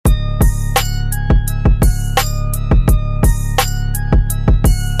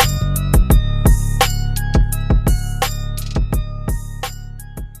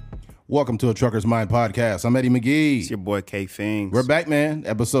Welcome to a Trucker's Mind podcast. I'm Eddie McGee. It's your boy K Things. We're back, man.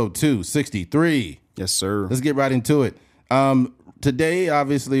 Episode 263. Yes, sir. Let's get right into it. Today,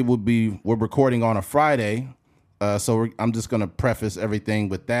 obviously, we're recording on a Friday, so I'm just going to preface everything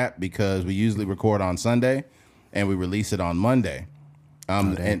with that because we usually record on Sunday and we release it on Monday.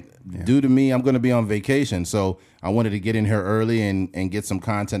 Due to me, I'm going to be on vacation, so I wanted to get in here early and get some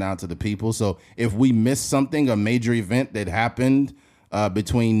content out to the people. So if we miss something, a major event that happened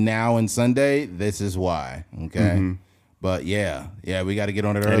between now and Sunday, this is why. Okay. Mm-hmm. But yeah, we got to get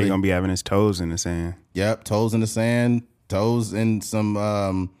on it early. Eddie gonna be having his toes in the sand. Yep, toes in the sand, toes in some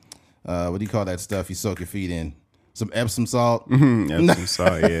what do you call that stuff you soak your feet in? Some Epsom salt. Mm-hmm. Epsom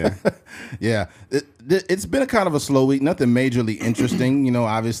salt, yeah. Yeah. It's been a kind of a slow week. Nothing majorly interesting. You know,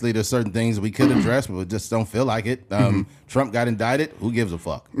 obviously there's certain things we could address, but we just don't feel like it. Trump got indicted. Who gives a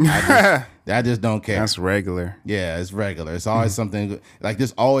fuck? I just don't care. That's regular. Yeah, it's regular. It's always something like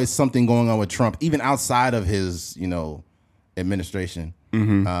there's always something going on with Trump, even outside of his, administration.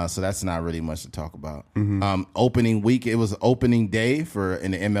 So that's not really much to talk about. Opening week, it was opening day in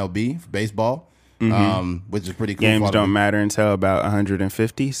the MLB for baseball. Which is pretty cool. Games don't matter until about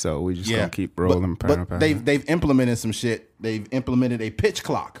 150, so we just gonna keep rolling. But they've implemented some shit. They've implemented a pitch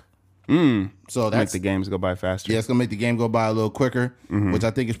clock. So that's make the games go by faster. Yeah, it's gonna make the game go by a little quicker, which I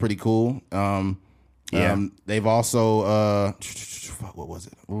think is pretty cool. They've also what was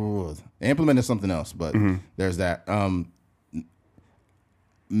it? Ooh, they implemented something else, but there's that.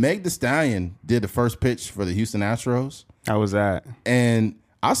 Meg Thee Stallion did the first pitch for the Houston Astros. How was that? And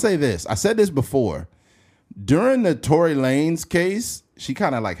I'll say this. I said this before. During the Tory Lanez case, she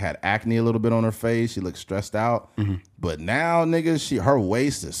kind of like had acne a little bit on her face. She looked stressed out. But now, nigga, her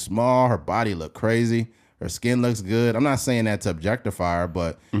waist is small. Her body look crazy. Her skin looks good. I'm not saying that to objectify her,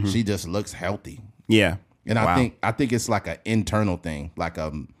 but she just looks healthy. Yeah. And I think it's like an internal thing, like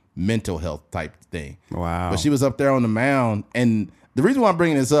a mental health type thing. Wow. But she was up there on the mound. And the reason why I'm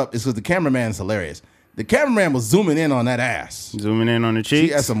bringing this up is because the cameraman is hilarious. The cameraman was zooming in on that ass. Zooming in on the cheeks.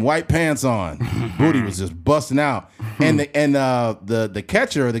 She had some white pants on. Booty was just busting out. And the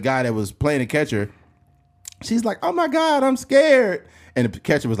catcher, the guy that was playing the catcher, she's like, "Oh my God, I'm scared." And the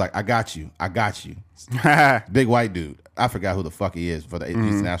catcher was like, I got you. Big white dude. I forgot who the fuck he is for the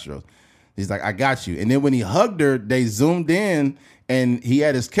Houston Astros. He's like, I got you. And then when he hugged her, they zoomed in and he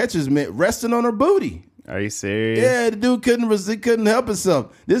had his catcher's mitt resting on her booty. Are you serious? Yeah, the dude couldn't help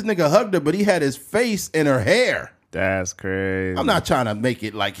himself. This nigga hugged her, but he had his face in her hair. That's crazy. I'm not trying to make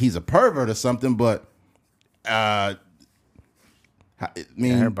it like he's a pervert or something, but I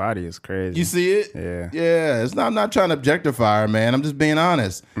mean, her body is crazy. You see it? Yeah. I'm not trying to objectify her, man. I'm just being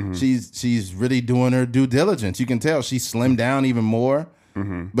honest. She's really doing her due diligence. You can tell she slimmed down even more,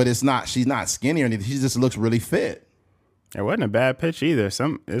 but she's not skinny or anything. She just looks really fit. It wasn't a bad pitch either.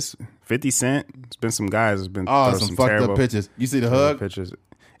 It's 50 Cent. It's been some guys that's been some fucked up pitches. You see the hug? Pitches.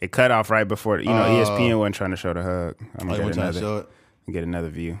 It cut off right before. ESPN wasn't trying to show the hug. I'm gonna get another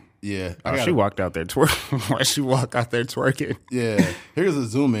view. Yeah, she walked out there twerking. Why she walk out there twerking? Yeah, here's a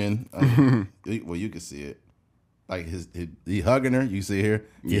zoom in. Well, you can see it. Like he hugging her. You see here,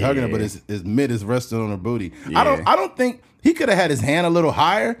 he hugging her, but his mid is resting on her booty. Yeah. I don't think he could have had his hand a little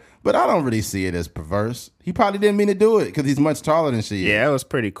higher, but I don't really see it as perverse. He probably didn't mean to do it because he's much taller than she is. Yeah, it was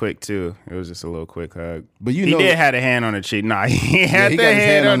pretty quick too. It was just a little quick hug. But he did have a hand on the cheek. Nah, he had the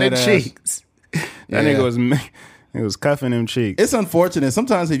hand on the cheeks. That nigga was cuffing them cheeks. It's unfortunate.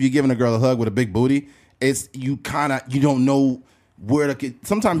 Sometimes if you're giving a girl a hug with a big booty, you don't know where to get.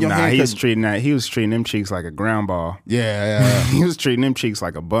 Sometimes your hand. He was treating them cheeks like a ground ball. Yeah. He was treating them cheeks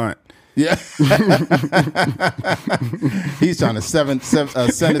like a bunt. Yeah. He's trying to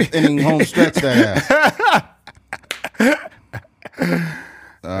seventh inning home stretch that ass.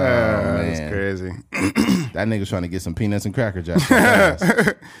 Oh, man. That's crazy. That nigga's trying to get some peanuts and Cracker Jacks.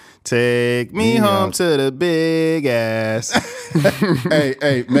 Take me home to the big ass.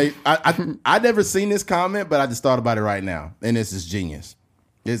 Hey, mate. I never seen this comment, but I just thought about it right now, and this is genius.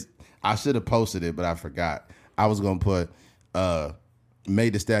 I should have posted it, but I forgot. I was gonna put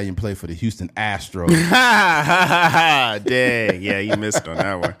Meg Thee Stallion play for the Houston Astros. Dang, yeah, you missed on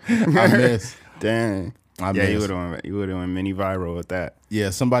that one. I missed. Dang. I missed. You would have went mini viral with that.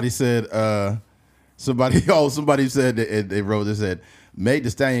 Yeah, somebody said. Somebody said that they wrote this said. Meg Thee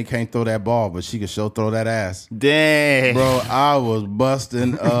Stallion can't throw that ball, but she can sure throw that ass. Dang. Bro, I was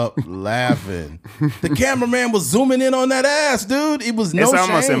busting up laughing. The cameraman was zooming in on that ass, dude. It was no shame. It's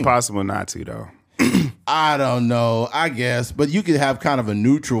almost impossible not to, though. I don't know, I guess. But you could have kind of a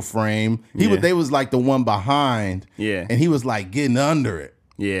neutral frame. They was like the one behind. Yeah. And he was like getting under it.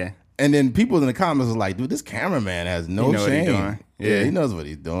 Yeah. And then people in the comments are like, dude, this cameraman has no shame. Yeah, he knows what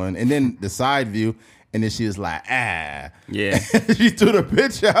he's doing. And then the side view, and then she was like, Yeah. She threw the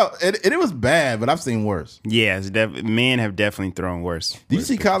pitch out. And it was bad, but I've seen worse. Yeah, men have definitely thrown worse. Did you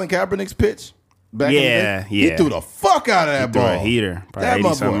see Colin Kaepernick's pitch? Back in the day? He threw the fuck out of that ball. Threw a heater, probably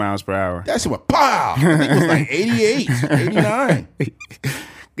 80-something miles per hour. That shit went pow. I think it was like 88, 89.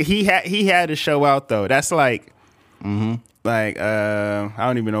 He had to show out though. That's like, I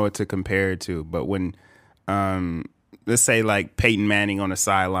don't even know what to compare it to. But when, let's say like Peyton Manning on the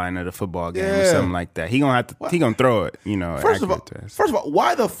sideline of the football game or something like that, he gonna throw it. First of all,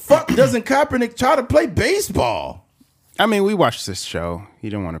 why the fuck doesn't Kaepernick try to play baseball? I mean, we watched this show. He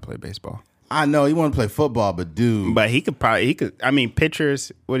didn't want to play baseball. I know he wanted to play football, but dude. But he could. I mean,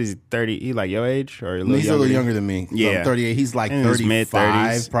 pitchers. What is he? 30? He like your age or he's a little younger than me. Yeah, I'm 38. He's like 35,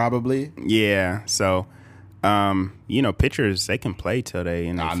 mid-30s probably. Yeah. So, pitchers they can play till they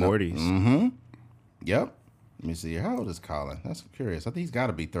in their 40s. Mm-hmm. Yep. Let me see. How old is Colin? That's curious. I think he's got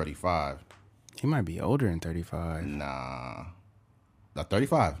to be 35. He might be older than 35. Nah.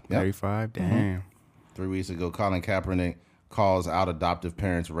 35. Yep. 35. Damn. Mm-hmm. 3 weeks ago, Colin Kaepernick calls out adoptive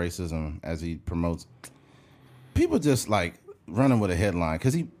parents racism as he promotes. People just like running with a headline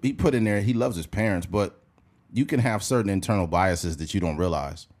because he put in there he loves his parents, but you can have certain internal biases that you don't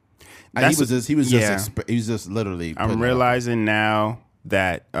realize. He was just literally. I'm realizing now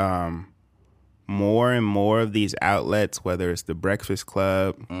that more and more of these outlets, whether it's the Breakfast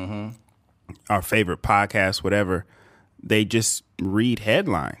Club, our favorite podcast, whatever, they just read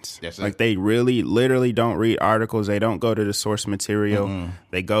headlines. Like they really, literally don't read articles. They don't go to the source material.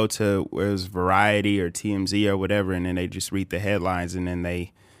 They go to Variety or TMZ or whatever, and then they just read the headlines, and then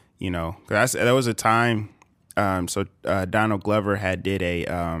they, there was a time. Donald Glover did a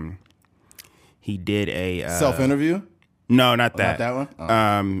self-interview. No, not that. Not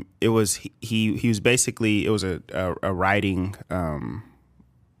that one. It was he was basically, it was a writing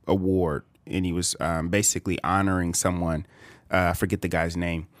award. And he was basically honoring someone. I forget the guy's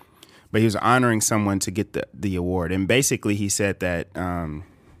name, but he was honoring someone to get the award. And basically, he said that, and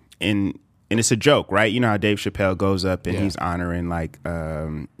it's a joke, right? You know how Dave Chappelle goes up and he's honoring like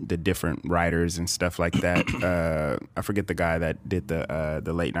the different writers and stuff like that. I forget the guy that did the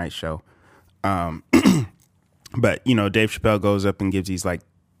late night show, but Dave Chappelle goes up and gives these like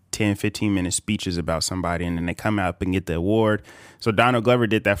 10, 15-minute speeches about somebody, and then they come out and get the award. So Donald Glover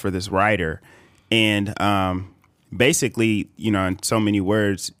did that for this writer. And basically, in so many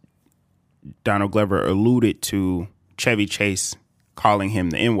words, Donald Glover alluded to Chevy Chase calling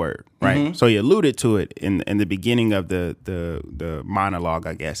him the N-word, right? Mm-hmm. So he alluded to it in the beginning of the monologue,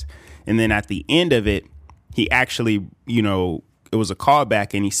 I guess. And then at the end of it, he actually, it was a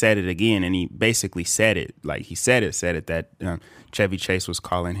callback, and he said it again, and he basically said it that Chevy Chase was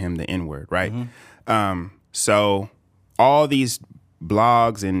calling him the N-word, right? Mm-hmm. So all these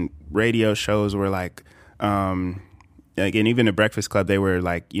blogs and radio shows were like, and even the Breakfast Club, they were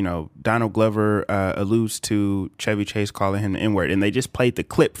like, Donald Glover alludes to Chevy Chase calling him the N-word, and they just played the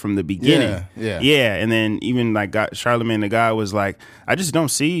clip from the beginning. Yeah. And then even like Charlamagne the guy was like, I just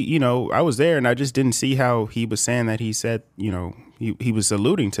don't see, I was there and I just didn't see how he was saying that. He said, he was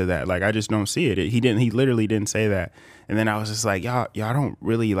alluding to that. Like, I just don't see it. He literally didn't say that. And then I was just like, y'all don't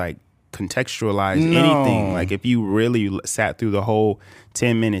really like contextualize anything. Like, if you really sat through the whole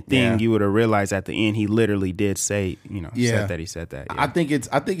 10-minute thing, you would have realized at the end he literally did say, said that he said that. Yeah. I think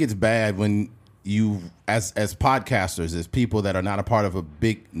it's bad when you as podcasters, as people that are not a part of a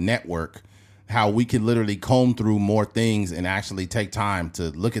big network, how we can literally comb through more things and actually take time to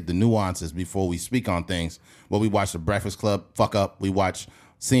look at the nuances before we speak on things. Well, we watch the Breakfast Club fuck up, we watch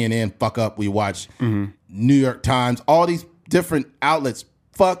CNN fuck up, we watch New York Times, all these different outlets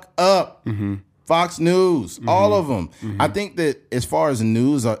fuck up. Fox News, all of them. I think that as far as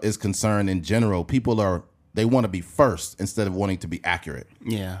news is concerned in general, people they want to be first instead of wanting to be accurate.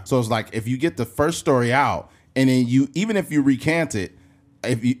 Yeah. So it's like if you get the first story out and then even if you recant it,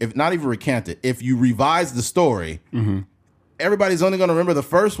 if not even recant it, if you revise the story, everybody's only going to remember the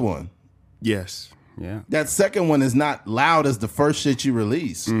first one. Yes. Yeah. That second one is not loud as the first shit you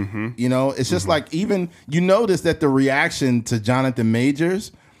release. It's just like, even you notice that the reaction to Jonathan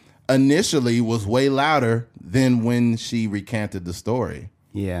Majors initially was way louder than when she recanted the story.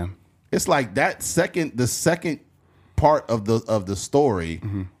 Yeah. It's like the second part of the story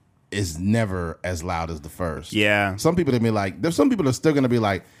is never as loud as the first. Yeah. Some people that be like, there's some people that are still gonna be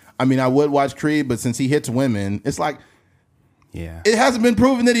like, I mean, I would watch Creed, but since he hits women, it's like, yeah, it hasn't been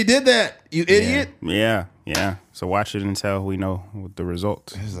proven that he did that, you idiot. Yeah. So watch it until we know the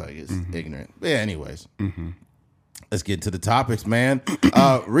results. It's like, it's ignorant. Yeah, anyways. Let's get to the topics, man.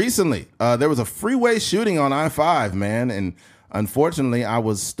 Recently, there was a freeway shooting on I-5, man, and unfortunately, I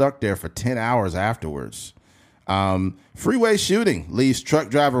was stuck there for 10 hours afterwards. Freeway shooting leaves truck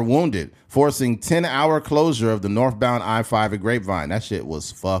driver wounded, forcing 10-hour closure of the northbound I-5 at Grapevine. That shit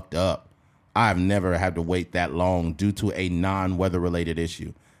was fucked up. I've never had to wait that long due to a non-weather related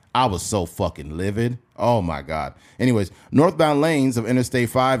issue. I was so fucking livid. Oh my God. Anyways, northbound lanes of Interstate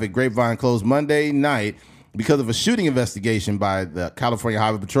 5 at Grapevine closed Monday night because of a shooting investigation by the California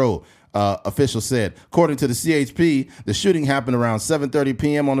Highway Patrol. Officials said, according to the CHP, the shooting happened around 7:30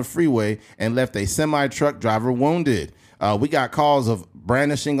 p.m. on the freeway and left a semi-truck driver wounded. We got calls of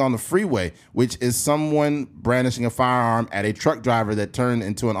brandishing on the freeway, which is someone brandishing a firearm at a truck driver that turned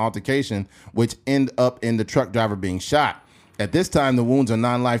into an altercation, which ended up in the truck driver being shot. At this time, the wounds are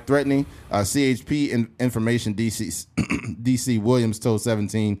non-life threatening. CHP information DC Williams told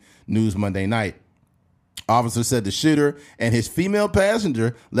 17 News Monday night. Officer said the shooter and his female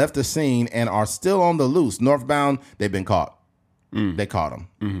passenger left the scene and are still on the loose. Northbound, they've been caught. They caught them.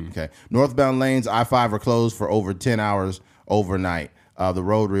 Mm-hmm. Okay. Northbound lanes, I-5 are closed for over 10 hours overnight. The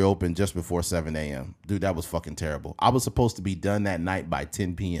road reopened just before 7 a.m. Dude, that was fucking terrible. I was supposed to be done that night by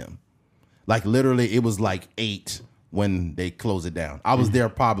 10 p.m. Like literally, it was like 8 when they closed it down. I was there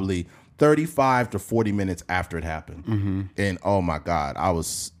probably 35 to 40 minutes after it happened. Mm-hmm. And oh my God, I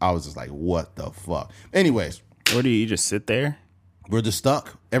was just like, what the fuck? Anyways. What do you just sit there? We're just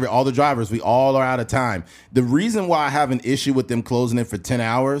stuck. All the drivers, we all are out of time. The reason why I have an issue with them closing it for 10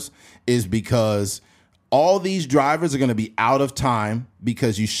 hours is because all these drivers are going to be out of time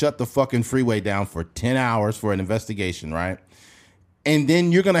because you shut the fucking freeway down for 10 hours for an investigation, right? And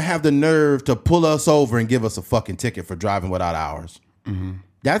then you're going to have the nerve to pull us over and give us a fucking ticket for driving without hours. Mm-hmm.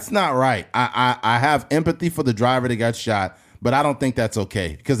 That's not right. I have empathy for the driver that got shot, but I don't think that's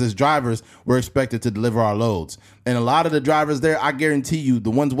okay because as drivers, we're expected to deliver our loads. And a lot of the drivers there, I guarantee you,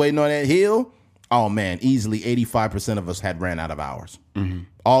 the ones waiting on that hill, oh man, easily 85% of us had ran out of hours. Mm-hmm.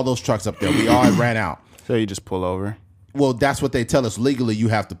 All those trucks up there, we all had ran out. So you just pull over? Well, that's what they tell us. Legally, you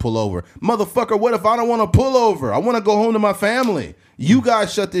have to pull over. Motherfucker, what if I don't want to pull over? I want to go home to my family. You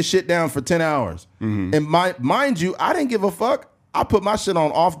guys shut this shit down for 10 hours. Mm-hmm. And mind you, I didn't give a fuck. I put my shit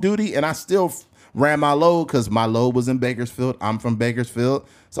on off duty and I still ran my load because my load was in Bakersfield. I'm from Bakersfield.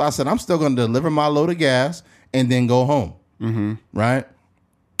 So I said, I'm still going to deliver my load of gas and then go home. Mm-hmm. Right?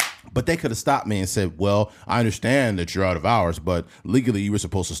 But they could have stopped me and said, well, I understand that you're out of hours, but legally you were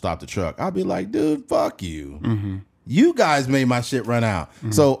supposed to stop the truck. I'd be like, dude, fuck you. Mm-hmm. You guys made my shit run out.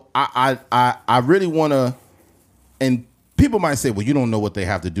 Mm-hmm. So I really want to, and people might say, well, you don't know what they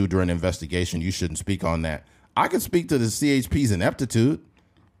have to do during an investigation. You shouldn't speak on that. I could speak to the CHP's ineptitude.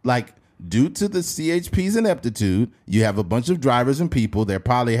 Like, due to the CHP's ineptitude, you have a bunch of drivers and people that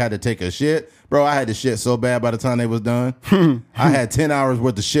probably had to take a shit. Bro, I had to shit so bad by the time they was done. I had 10 hours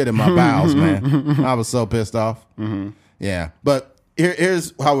worth of shit in my bowels, man. I was so pissed off. Mm-hmm. Yeah. But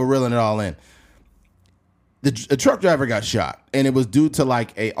here's how we're reeling it all in. The truck driver got shot, and it was due to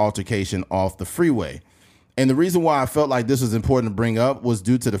like a altercation off the freeway. And the reason why I felt like this was important to bring up was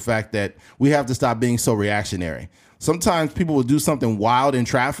due to the fact that we have to stop being so reactionary. Sometimes people will do something wild in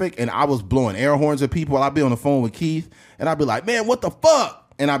traffic, and I was blowing air horns at people. I'd be on the phone with Keith, and I'd be like, man, what the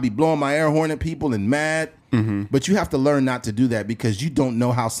fuck? And I'd be blowing my air horn at people and mad. Mm-hmm. But you have to learn not to do that because you don't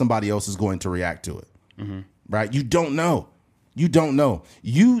know how somebody else is going to react to it. Mm-hmm. Right? You don't know. You don't know.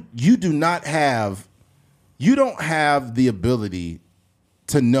 You don't have the ability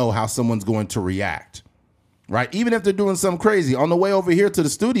to know how someone's going to react. Right? Even if they're doing something crazy. On the way over here to the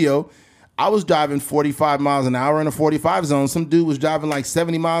studio, I was driving 45 miles an hour in a 45 zone. Some dude was driving like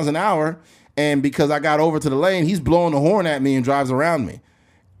 70 miles an hour. And because I got over to the lane, he's blowing the horn at me and drives around me.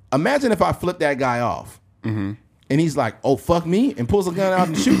 Imagine if I flip that guy off. Mm-hmm. And he's like, oh, fuck me, and pulls a gun out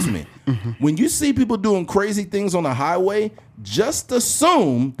and shoots me. Mm-hmm. When you see people doing crazy things on the highway, just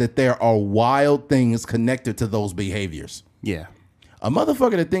assume that there are wild things connected to those behaviors. Yeah. A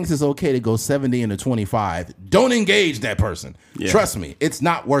motherfucker that thinks it's okay to go 70 into 25, don't engage that person. Yeah. Trust me, it's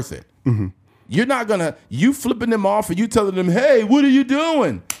not worth it. Mm-hmm. You're not gonna, you flipping them off and you telling them, hey, what are you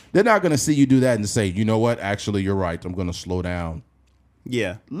doing? They're not gonna see you do that and say, you know what? Actually, you're right. I'm gonna slow down.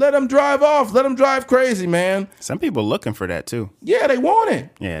 Yeah. Let them drive off. Let them drive crazy, man. Some people looking for that too. Yeah, they want it.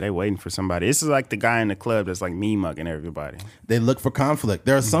 Yeah, they waiting for somebody. This is like the guy in the club that's like me mugging everybody. They look for conflict.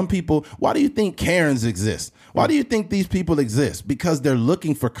 There are some people, why do you think Karens exist? Why do you think these people exist? Because they're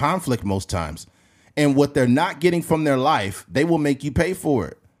looking for conflict most times. And what they're not getting from their life, they will make you pay for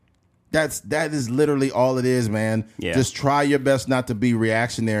it. That is literally all it is, man. Yeah. Just try your best not to be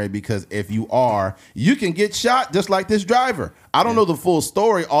reactionary, because if you are, you can get shot just like this driver. I don't know the full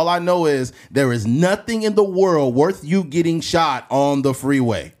story. All I know is there is nothing in the world worth you getting shot on the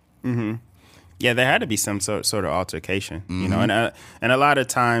freeway. Mm-hmm. Yeah, there had to be some sort of altercation, you know, and a lot of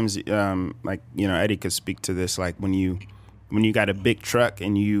times, like, you know, Eddie could speak to this, like when you got a big truck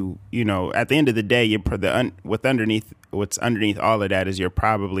and you know, at the end of the day, what's underneath all of that is you're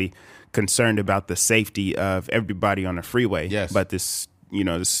probably concerned about the safety of everybody on the freeway. Yes. But this, you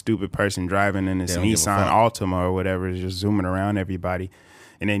know, this stupid person driving in this Nissan Altima or whatever is just zooming around everybody.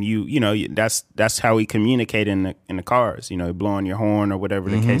 And then you know, that's how we communicate in the cars, you know, blowing your horn or whatever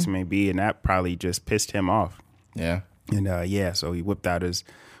the case may be. And that probably just pissed him off. Yeah. And so he whipped out his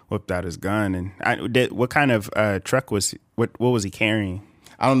gun. And what kind of truck what was he carrying?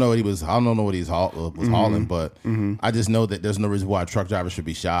 I don't know what he was. I don't know what he's hauling, but I just know that there's no reason why a truck driver should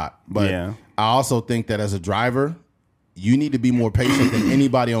be shot. But I also think that as a driver, you need to be more patient than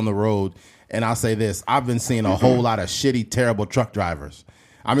anybody on the road. And I'll say this: I've been seeing a whole lot of shitty, terrible truck drivers.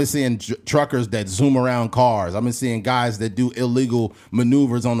 I've been seeing truckers that zoom around cars. I've been seeing guys that do illegal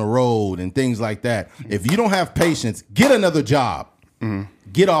maneuvers on the road and things like that. If you don't have patience, get another job.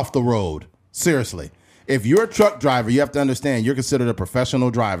 Get off the road. Seriously. If you're a truck driver, you have to understand you're considered a professional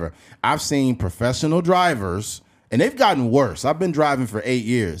driver. I've seen professional drivers, and they've gotten worse. I've been driving for 8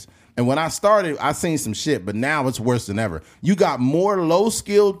 years. And when I started, I seen some shit, but now it's worse than ever. You got more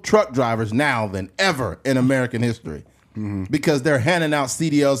low-skilled truck drivers now than ever in American history. Because they're handing out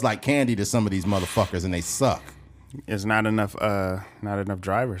CDLs like candy to some of these motherfuckers, and they suck. It's not enough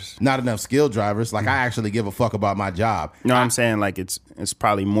drivers. Not enough skilled drivers. Like, I actually give a fuck about my job. No, I'm saying like it's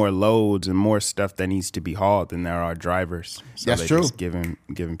probably more loads and more stuff that needs to be hauled than there are drivers. So that's true. Just giving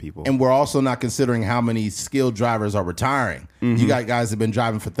people. And we're also not considering how many skilled drivers are retiring. You got guys that have been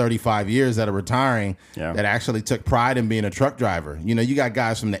driving for 35 years that are retiring that actually took pride in being a truck driver. You know, you got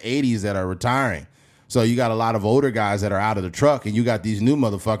guys from the 80s that are retiring. So you got a lot of older guys that are out of the truck, and you got these new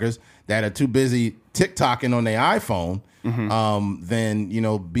motherfuckers that are too busy TikToking on their iPhone than, you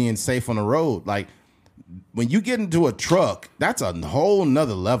know, being safe on the road. Like, when you get into a truck, that's a whole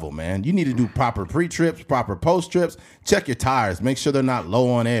nother level, man. You need to do proper pre-trips, proper post-trips. Check your tires. Make sure they're not low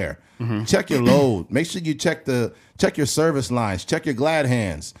on air. Check your load. Make sure you check your service lines. Check your glad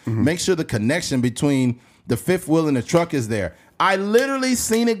hands. Make sure the connection between the fifth wheel and the truck is there. I literally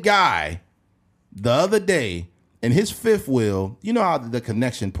seen a guy the other day, in his fifth wheel, you know how the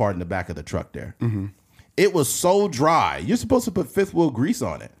connection part in the back of the truck there? It was so dry. You're supposed to put fifth wheel grease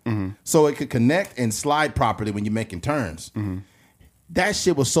on it so it could connect and slide properly when you're making turns. That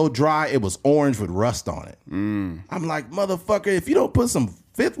shit was so dry, it was orange with rust on it. I'm like, motherfucker, if you don't put some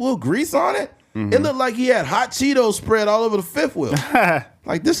fifth wheel grease on it, it looked like he had hot Cheetos spread all over the fifth wheel.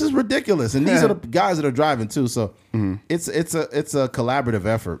 Like, this is ridiculous. And these are the guys that are driving too. So it's a collaborative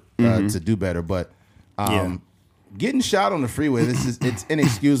effort to do better. But getting shot on the freeway, it's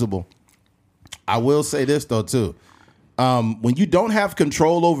inexcusable. I will say this though too. When you don't have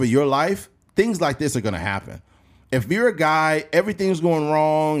control over your life, things like this are going to happen. If you're a guy, everything's going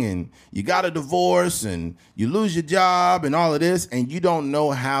wrong and you got a divorce and you lose your job and all of this, and you don't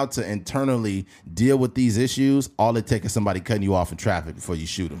know how to internally deal with these issues, all it takes is somebody cutting you off in traffic before you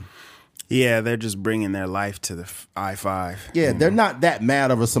shoot them. Yeah, they're just bringing their life to the I-5. Yeah, they're not that mad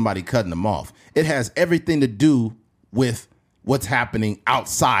over somebody cutting them off. It has everything to do with what's happening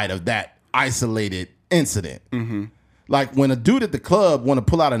outside of that isolated incident. Like, when a dude at the club want to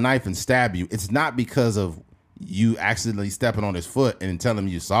pull out a knife and stab you, it's not because of you accidentally stepping on his foot and telling him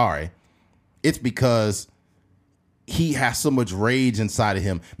you're sorry. It's because he has so much rage inside of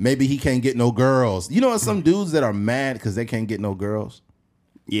him. Maybe he can't get no girls. You know, some dudes that are mad because they can't get no girls.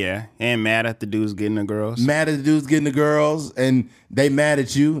 Yeah, and mad at the dudes getting the girls. Mad at the dudes getting the girls, and they mad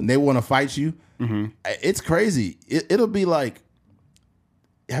at you, and they want to fight you. It's crazy. It'll be like,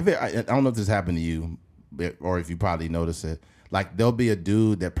 I don't know if this happened to you, or if you probably notice it. Like, there'll be a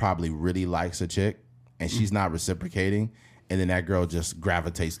dude that probably really likes a chick, and she's not reciprocating, and then that girl just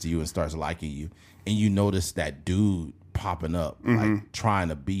gravitates to you and starts liking you, and you notice that dude popping up, like trying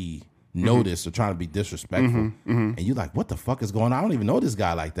to be noticed or trying to be disrespectful, and you're like, what the fuck is going on? I don't even know this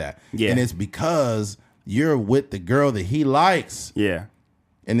guy like that. And it's because you're with the girl that he likes.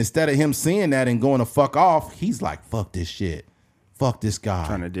 And instead of him seeing that and going to fuck off, he's like, fuck this shit. Fuck this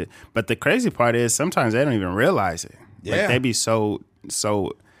guy. But the crazy part is sometimes they don't even realize it. Like, they be so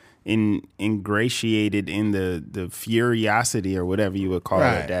ingratiated in the furiosity or whatever you would call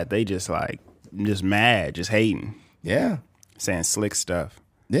it, that they just mad, just hating. Yeah. Saying slick stuff.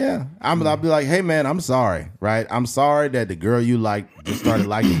 Yeah, I'll be like, hey man, I'm sorry, right? I'm sorry that the girl you like just started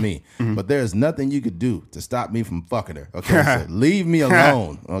liking me, but there's nothing you could do to stop me from fucking her. Okay, so leave me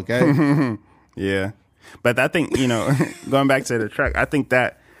alone. Okay. Yeah, but I think going back to the truck, I think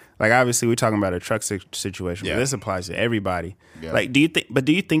that like obviously we're talking about a truck situation, but this applies to everybody. Yeah. Like, do you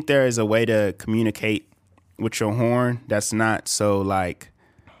think there is a way to communicate with your horn that's not so like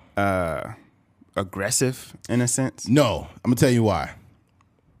aggressive in a sense? No, I'm gonna tell you why.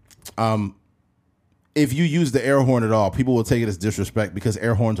 If you use the air horn at all, people will take it as disrespect because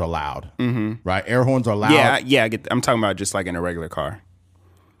air horns are loud, right? Air horns are loud. Yeah, I'm talking about just like in a regular car.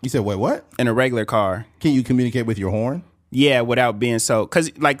 You said, wait, what? In a regular car. Can you communicate with your horn? Yeah, without being so,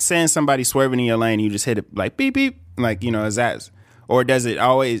 because like saying somebody swerving in your lane, you just hit it like beep beep, like is that, or does it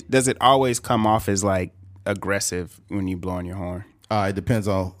always come off as like aggressive when you blow on your horn? It depends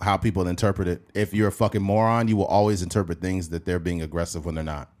on how people interpret it. If you're a fucking moron, you will always interpret things that they're being aggressive when they're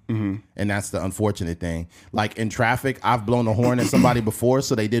not. And that's the unfortunate thing. Like in traffic, I've blown a horn at somebody before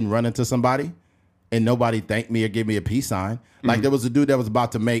so they didn't run into somebody and nobody thanked me or gave me a peace sign. Like there was a dude that was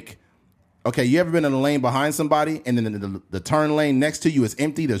about to make, okay, you ever been in a lane behind somebody and then the turn lane next to you is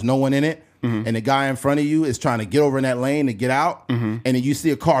empty, there's no one in it, and the guy in front of you is trying to get over in that lane to get out, and then you see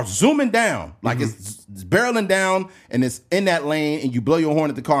a car zooming down, like it's barreling down and it's in that lane, and you blow your horn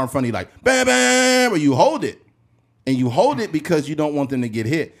at the car in front of you like, bam, bam, or you hold it. And you hold it because you don't want them to get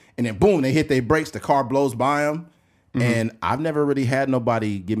hit. And then boom, they hit their brakes, the car blows by them. And I've never really had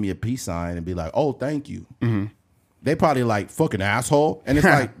nobody give me a peace sign and be like, oh, thank you. They probably like, fucking asshole. And it's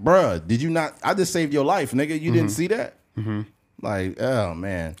like, bruh, did you not? I just saved your life, nigga. You didn't see that? Like, oh,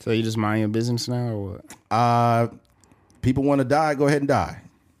 man. So you just mind your business now or what? People want to die, go ahead and die.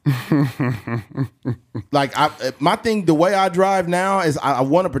 Like, my thing, the way I drive now is I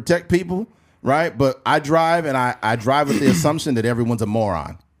want to protect people, right? But I drive and I drive with the assumption that everyone's a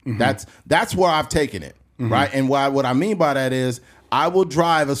moron. That's where I've taken it, right? And what I mean by that is I will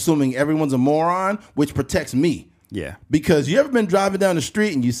drive assuming everyone's a moron, which protects me. Yeah. Because you ever been driving down the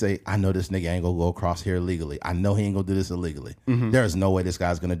street and you say, I know this nigga ain't gonna go across here illegally. I know he ain't gonna do this illegally. There is no way this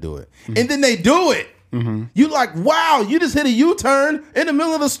guy's gonna do it. And then they do it. You like, wow, you just hit a U-turn in the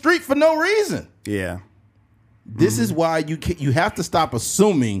middle of the street for no reason. Yeah. This is why you have to stop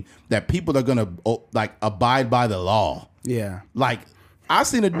assuming that people are gonna like abide by the law. Yeah. Like I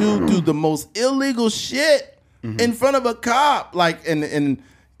seen a dude do the most illegal shit in front of a cop. Like and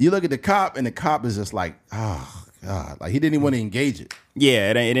you look at the cop and the cop is just like, oh God, like he didn't even want to engage it. Yeah,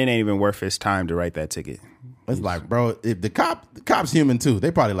 it ain't even worth his time to write that ticket. It's like, bro, if the cop's human too.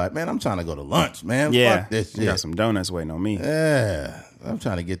 They probably like, man, I'm trying to go to lunch, man. Yeah, fuck this shit. Got some donuts waiting on me. Yeah, I'm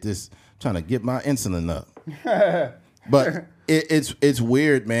trying to get my insulin up. But it's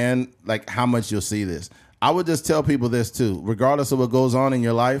weird, man. Like how much you'll see this. I would just tell people this too. Regardless of what goes on in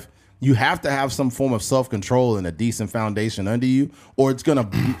your life, you have to have some form of self-control and a decent foundation under you, or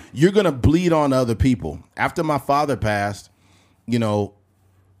you're gonna bleed on other people. After my father passed,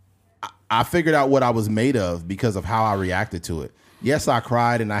 I figured out what I was made of because of how I reacted to it. Yes, I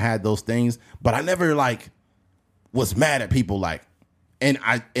cried and I had those things, but I never was mad at people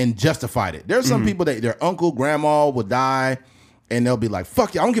and justified it. There's some people that their uncle, grandma would die and they'll be like,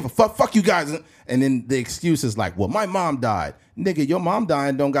 fuck you, I don't give a fuck you guys. And then the excuse is like, well, my mom died. Nigga, your mom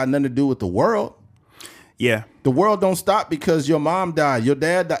dying don't got nothing to do with the world. Yeah. The world don't stop because your mom died, your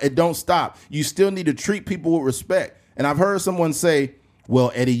dad died. It don't stop. You still need to treat people with respect. And I've heard someone say,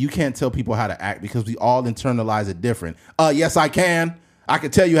 well, Eddie, you can't tell people how to act because we all internalize it different. Yes, I can. I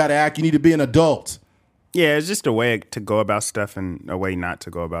can tell you how to act. You need to be an adult. Yeah, it's just a way to go about stuff and a way not to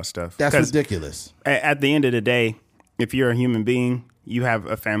go about stuff. That's ridiculous. At the end of the day, if you're a human being, you have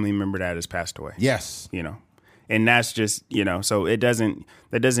a family member that has passed away. Yes. And that's just, so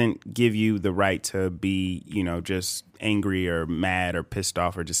that doesn't give you the right to be, just angry or mad or pissed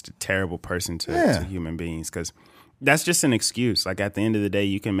off or just a terrible person to human beings. Because that's just an excuse. Like at the end of the day,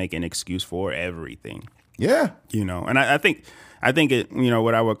 you can make an excuse for everything. Yeah. And I think it,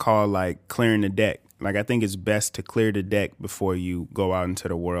 what I would call like clearing the deck. Like I think it's best to clear the deck before you go out into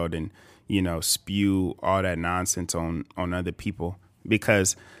the world and, spew all that nonsense on other people.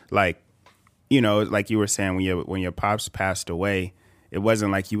 Because like you were saying when your pops passed away, it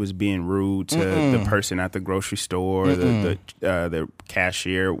wasn't like he was being rude to the person at the grocery store, the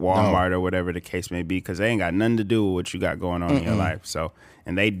cashier, Walmart, or whatever the case may be, because they ain't got nothing to do with what you got going on in your life. So,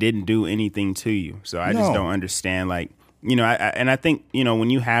 and they didn't do anything to you. So I just don't understand. I think when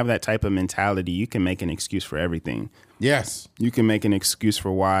you have that type of mentality, you can make an excuse for everything. Yes, you can make an excuse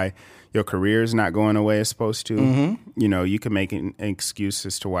for why your career is not going the way it's supposed to. You can make an excuse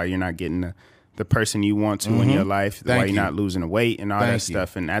as to why you're not getting the person you want to in your life, why you're not losing the weight and all Thank that you.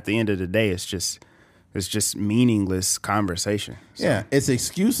 stuff. And at the end of the day, it's just meaningless conversation. So. Yeah, it's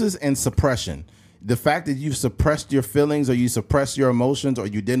excuses and suppression. The fact that you suppressed your feelings or you suppressed your emotions or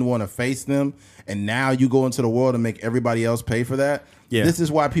you didn't want to face them, and now you go into the world and make everybody else pay for that. Yeah. This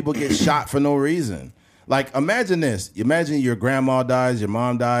is why people get shot for no reason. Like, imagine this. Imagine your grandma dies, your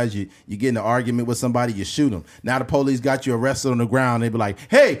mom dies, you get in an argument with somebody, you shoot them. Now the police got you arrested on the ground. They be like,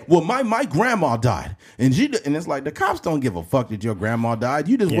 hey, well, my grandma died. And it's like, the cops don't give a fuck that your grandma died.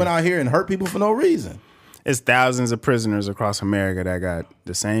 You just went out here and hurt people for no reason. It's thousands of prisoners across America that got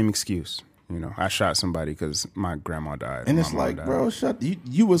the same excuse. You know, I shot somebody because my grandma died. And it's like, bro,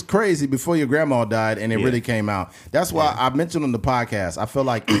 you was crazy before your grandma died, and it really came out. That's why I mentioned on the podcast, I feel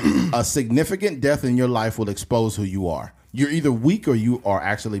like a significant death in your life will expose who you are. You're either weak or you are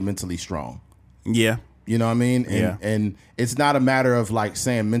actually mentally strong. Yeah. You know what I mean? Yeah. And it's not a matter of like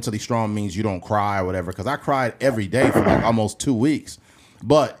saying mentally strong means you don't cry or whatever, because I cried every day for like almost 2 weeks.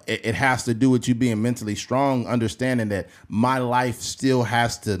 But it has to do with you being mentally strong, understanding that my life still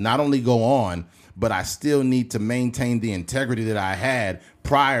has to not only go on, but I still need to maintain the integrity that I had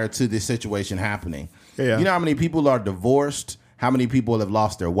prior to this situation happening. Yeah. You know how many people are divorced? How many people have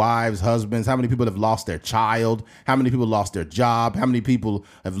lost their wives, husbands? How many people have lost their child? How many people lost their job? How many people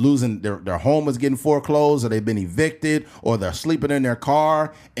have losing their home is getting foreclosed, or they've been evicted, or they're sleeping in their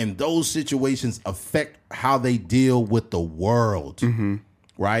car? And those situations affect how they deal with the world. Mm-hmm.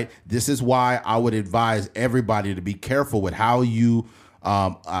 Right. This is why I would advise everybody to be careful with how you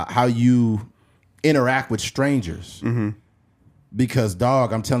interact with strangers. Mm-hmm. Because,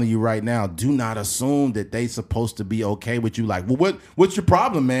 dog, I'm telling you right now, do not assume that they supposed to be okay with you. Like, well, what's your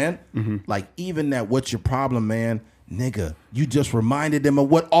problem, man? Mm-hmm. Like, even that, what's your problem, man? Nigga, you just reminded them of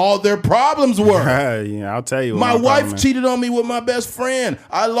what all their problems were. Yeah, I'll tell you. My wife cheated on me with my best friend.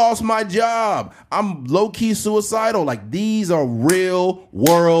 I lost my job. I'm low-key suicidal. Like, these are real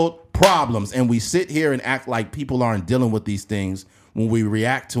world problems. And we sit here and act like people aren't dealing with these things when we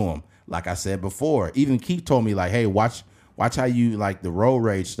react to them. Like I said before, even Keith told me, like, hey, watch how you like the road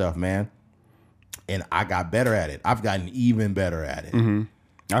rage stuff, man. And I got better at it. I've gotten even better at it. Mm-hmm.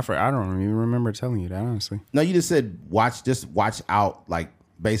 I don't even remember telling you that, honestly. No, you just said watch out, like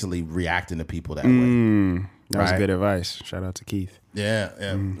basically reacting to people that way. That was good advice. Shout out to Keith. Yeah.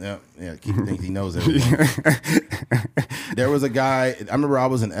 Keith thinks he knows everything. There was a guy, I remember I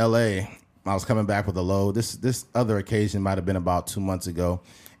was in LA. I was coming back with a load. This other occasion might have been about 2 months ago.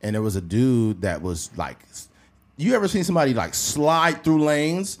 And there was a dude that was like, you ever seen somebody like slide through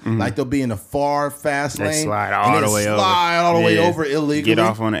lanes? Mm-hmm. Like they'll be in a fast lane. They slide all the way over. Slide all the way over illegally. Get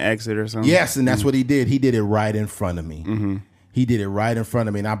off on the exit or something. Yes, and that's what he did. He did it right in front of me. Mm-hmm. He did it right in front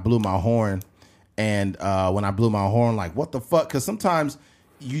of me, and I blew my horn. And when I blew my horn, like, what the fuck? Because sometimes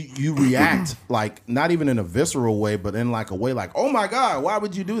you react like not even in a visceral way, but in like a way like, oh my God, why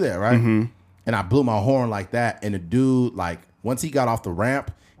would you do that, right? Mm-hmm. And I blew my horn like that, and the dude, like, once he got off the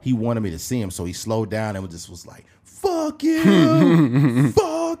ramp, he wanted me to see him, so he slowed down and just was like, fuck you,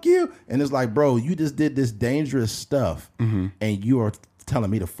 fuck you. And it's like, bro, you just did this dangerous stuff, and you are telling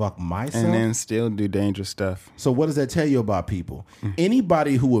me to fuck myself? And then still do dangerous stuff. So what does that tell you about people?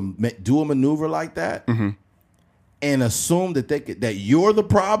 Anybody who would do a maneuver like that and assume that that you're the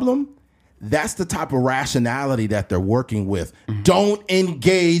problem, that's the type of rationality that they're working with. Don't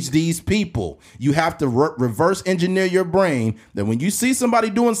engage these people. You have to reverse engineer your brain that when you see somebody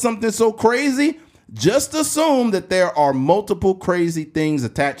doing something so crazy, just assume that there are multiple crazy things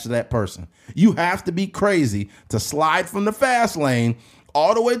attached to that person. You have to be crazy to slide from the fast lane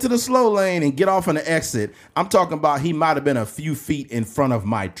all the way to the slow lane and get off on the exit. I'm talking about he might have been a few feet in front of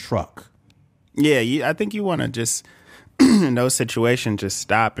my truck. Yeah, I think you want to just... in those situations, just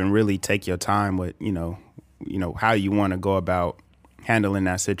stop and really take your time with, you know, how you want to go about handling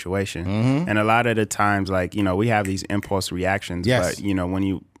that situation. Mm-hmm. And a lot of the times, like, you know, we have these impulse reactions, but, you know, when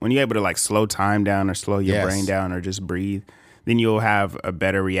you're able to like slow time down or slow your brain down or just breathe, then you'll have a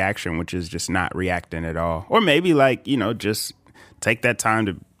better reaction, which is just not reacting at all. Or maybe like, you know, just take that time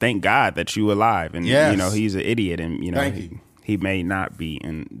to thank God that you're alive. And, you know, he's an idiot and, you know, he may not be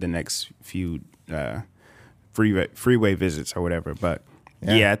in the next few freeway visits or whatever. But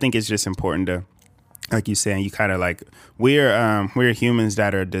yeah, I think it's just important to, like you saying, you kind of like, we're humans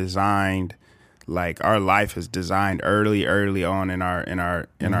that are designed, like our life is designed early on in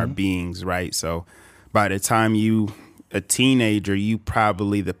our beings, right? So by the time you a teenager, you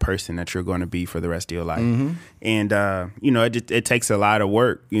probably the person that you're going to be for the rest of your life. And you know, it takes a lot of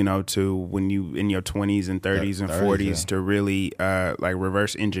work, you know, to when you in your 20s and 30s and 40s to really like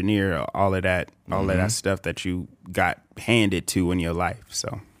reverse engineer all of that stuff that you got handed to in your life.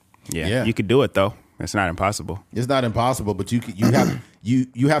 So Yeah. You could do it though. It's not impossible. It's not impossible, but you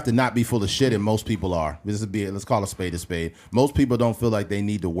have to not be full of shit, and most people are. Let's call a spade a spade. Most people don't feel like they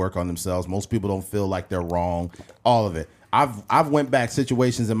need to work on themselves. Most people don't feel like they're wrong. All of it. I've went back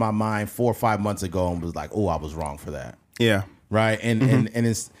situations in my mind 4 or 5 months ago and was like, oh, I was wrong for that. Yeah. Right.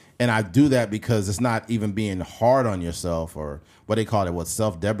 And I do that because it's not even being hard on yourself, or what they call it,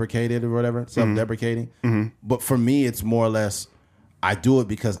 self-deprecated or whatever, self-deprecating. But for me, it's more or less, I do it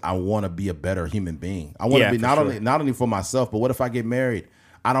because I want to be a better human being. I want to be not only for myself, but what if I get married?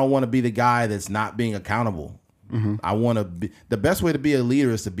 I don't want to be the guy that's not being accountable. I want to be, the best way to be a leader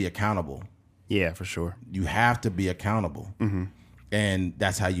is to be accountable. Yeah, for sure. You have to be accountable. And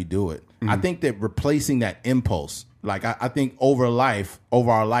that's how you do it. I think that replacing that impulse, like I think over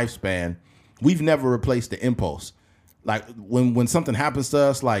our lifespan, we've never replaced the impulse. Like when something happens to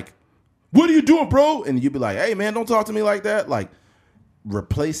us, like, what are you doing, bro? And you'd be like, hey man, don't talk to me like that. Like,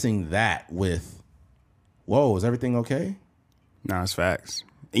 replacing that with, whoa, is everything okay? No, it's facts.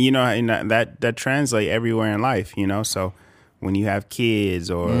 You know, and that translate everywhere in life, you know. So when you have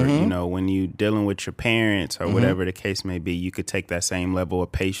kids, or you know, when you dealing with your parents, or whatever the case may be, you could take that same level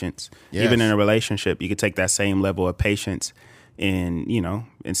of patience. Yes. Even in a relationship, you could take that same level of patience, and you know,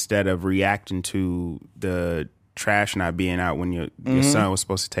 instead of reacting to the trash not being out when your son was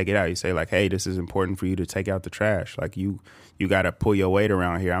supposed to take it out, you say like, hey, this is important for you to take out the trash. Like you got to pull your weight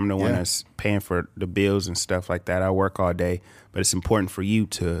around here. I'm the one that's paying for the bills and stuff like that. I work all day, but it's important for you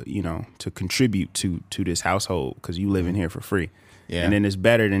to, you know, to contribute to this household because you live in here for free. Yeah. And then it's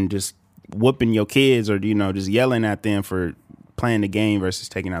better than just whooping your kids, or, you know, just yelling at them for playing the game versus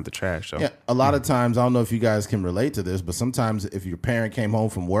taking out the trash. So yeah, a lot of times, I don't know if you guys can relate to this, but sometimes if your parent came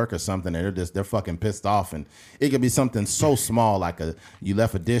home from work or something and they're fucking pissed off, and it could be something so small like you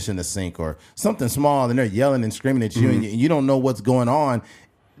left a dish in the sink or something small, and they're yelling and screaming at you, and you don't know what's going on.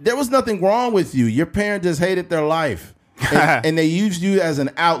 There was nothing wrong with you. Your parent just hated their life, and they used you as an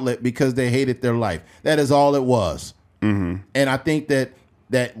outlet because they hated their life. That is all it was. And I think that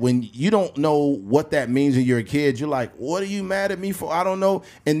when you don't know what that means when you're a kid, you're like, what are you mad at me for? I don't know.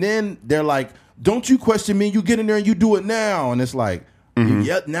 And then they're like, don't you question me. You get in there and you do it now. And it's like,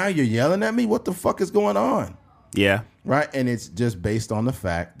 now you're yelling at me? What the fuck is going on? Yeah. Right? And it's just based on the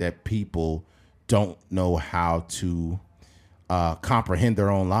fact that people don't know how to comprehend their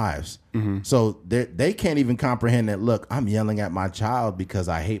own lives. So they can't even comprehend that, look, I'm yelling at my child because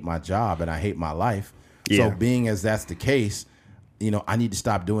I hate my job and I hate my life. Yeah. So being as that's the case, you know, I need to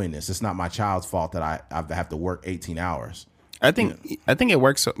stop doing this. It's not my child's fault that I have to work 18 hours. I think it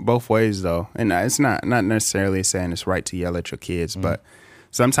works both ways though, and it's not necessarily saying it's right to yell at your kids, but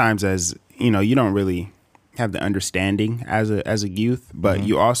sometimes, as you know, you don't really have the understanding as a youth, but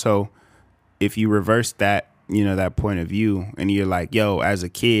you also, if you reverse that, you know, that point of view, and you're like, yo, as a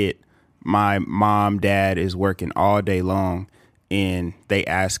kid, my mom, dad is working all day long, and they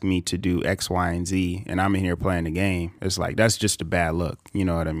ask me to do X, Y, and Z, and I'm in here playing the game. It's like, that's just a bad look. You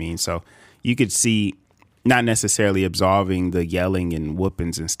know what I mean? So you could see, not necessarily absolving the yelling and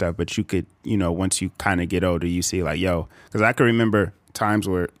whoopings and stuff, but you could, you know, once you kind of get older, you see like, yo, because I can remember times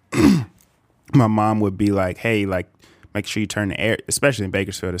where my mom would be like, hey, like, make sure you turn the air, especially in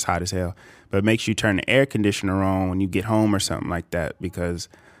Bakersfield, it's hot as hell, but make sure you turn the air conditioner on when you get home or something like that, because,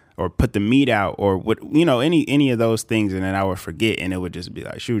 or put the meat out, or what, you know, any of those things, and then I would forget, and it would just be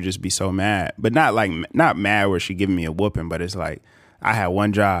like, she would just be so mad, but not mad where she giving me a whooping, but it's like, I had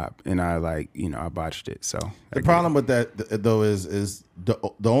one job and I I botched it. So the problem with that though is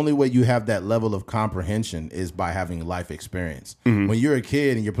the only way you have that level of comprehension is by having life experience. When you're a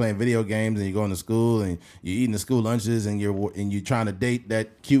kid and you're playing video games and you're going to school and you're eating the school lunches and you're trying to date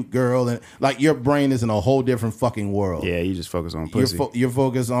that cute girl, and like your brain is in a whole different fucking world. Yeah, you just focus on pussy. You're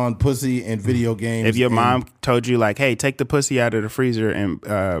focused on pussy and video games. If your mom told you like, hey, take the pussy out of the freezer and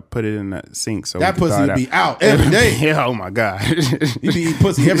put it in the sink, so that pussy would be out every day. Yeah, oh my god. You be eating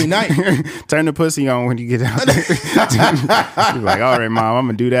pussy every night. Turn the pussy on when you get out there. You're like, all right, mom, I'm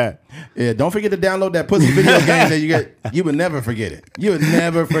gonna do that. Yeah, don't forget to download that pussy video game that you get. You would never forget it. You would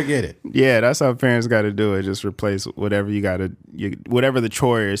never forget it. Yeah, that's how parents got to do it. Just replace whatever whatever the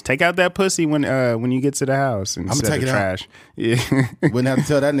chore is. Take out that pussy when you get to the house and set the trash. Yeah, wouldn't have to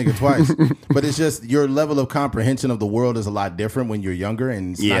tell that nigga twice. But it's just your level of comprehension of the world is a lot different when you're younger,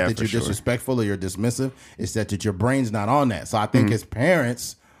 and it's not that you're disrespectful or you're dismissive. It's that your brain's not on that. So I think as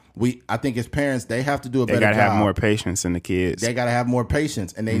parents. They have to do a better job. They got to have more patience than the kids. They got to have more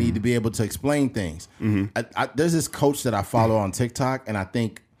patience, and they need to be able to explain things. There's this coach that I follow on TikTok, and I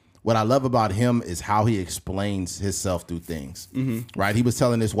think what I love about him is how he explains himself through things. Right? He was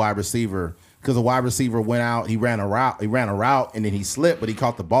telling this wide receiver because a wide receiver went out. He ran a route, and then he slipped, but he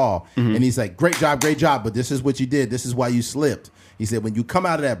caught the ball. And he's like, great job, but this is what you did. This is why you slipped. He said, when you come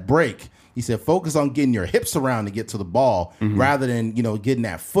out of that break, he said, focus on getting your hips around to get to the ball rather than, getting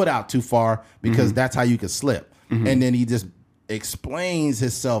that foot out too far, because that's how you could slip. And then he just explains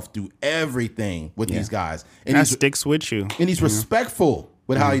himself through everything with these guys. And that sticks with you. And he's respectful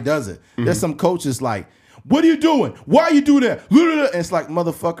with how he does it. There's some coaches like, what are you doing? Why you do that? And it's like,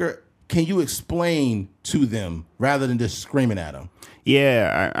 motherfucker, can you explain to them rather than just screaming at them?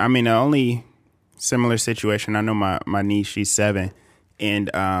 Yeah, I mean, the only similar situation, I know my niece, she's 7,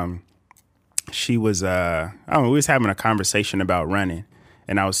 and she was, we was having a conversation about running,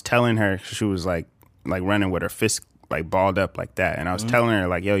 and I was telling her, she was like running with her fist like balled up like that, and I was telling her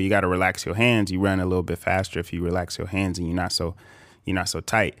like, yo, you got to relax your hands. You run a little bit faster if you relax your hands and you're not so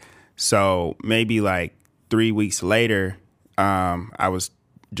tight. So maybe like 3 weeks later, I was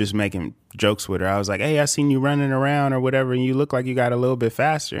just making jokes with her. I was like, hey, I seen you running around or whatever, and you look like you got a little bit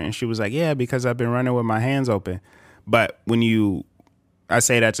faster. And she was like, yeah, because I've been running with my hands open. But I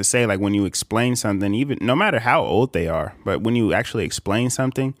say that to say, like, when you explain something, even no matter how old they are, but when you actually explain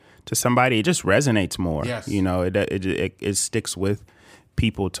something to somebody, it just resonates more. Yes. It sticks with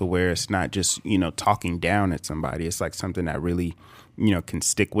people to where it's not just, talking down at somebody. It's like something that really, can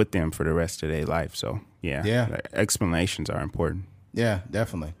stick with them for the rest of their life. So, yeah. Explanations are important. Yeah,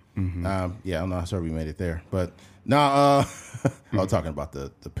 definitely. I'm not sure we made it there. But, no, I was talking about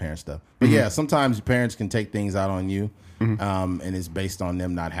the parent stuff. But, yeah, sometimes parents can take things out on you. And it's based on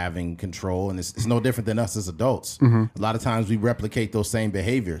them not having control. And it's no different than us as adults. A lot of times we replicate those same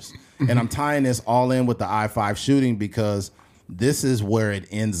behaviors. And I'm tying this all in with the I-5 shooting because this is where it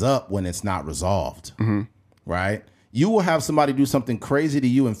ends up when it's not resolved, right? You will have somebody do something crazy to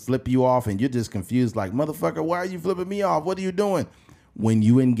you and flip you off, and you're just confused like, motherfucker, why are you flipping me off? What are you doing? When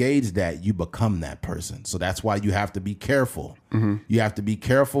you engage that, you become that person. So that's why you have to be careful. You have to be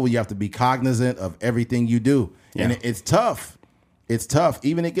careful. You have to be cognizant of everything you do. Yeah. And it's tough. It's tough.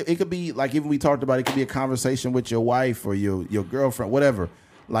 Even it could be like, even we talked about, it could be a conversation with your wife or your girlfriend, whatever.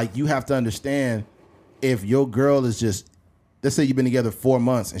 Like, you have to understand, if your girl is just, let's say you've been together 4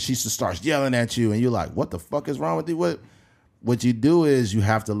 months and she just starts yelling at you and you're like, what the fuck is wrong with you? What you do is you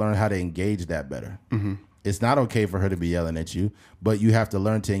have to learn how to engage that better. It's not okay for her to be yelling at you, but you have to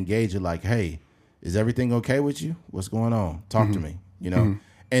learn to engage it like, hey, is everything okay with you? What's going on? Talk to me,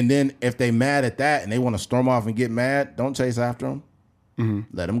 And then if they mad at that and they want to storm off and get mad, don't chase after them.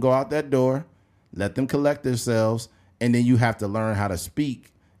 Let them go out that door. Let them collect themselves. And then you have to learn how to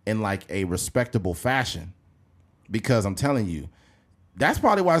speak in like a respectable fashion. Because I'm telling you, that's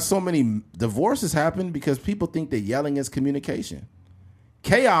probably why so many divorces happen, because people think that yelling is communication.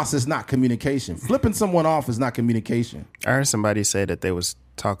 Chaos is not communication. Flipping someone off is not communication. I heard somebody say that they was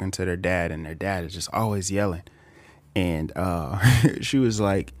talking to their dad, and their dad is just always yelling. And she was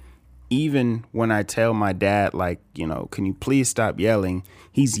like, even when I tell my dad, like, can you please stop yelling?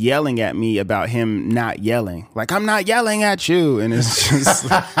 He's yelling at me about him not yelling. Like, I'm not yelling at you. And it's just,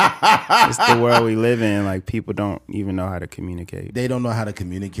 it's the world we live in. Like, people don't even know how to communicate. They don't know how to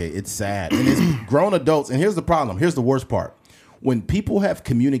communicate. It's sad. And it's grown adults. And here's the problem. Here's the worst part. When people have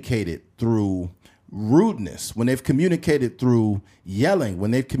communicated through rudeness, when they've communicated through yelling,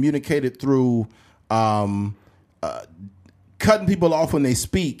 when they've communicated through cutting people off when they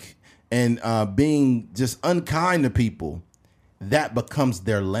speak and being just unkind to people, that becomes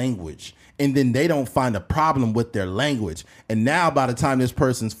their language. And then they don't find a problem with their language. And now by the time this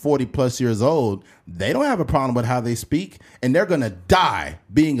person's 40 plus years old, they don't have a problem with how they speak. And they're going to die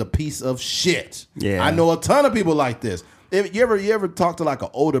being a piece of shit. Yeah. I know a ton of people like this. If you ever talk to like an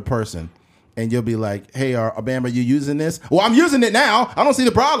older person and you'll be like, hey, Bam, are you using this? Well, I'm using it now. I don't see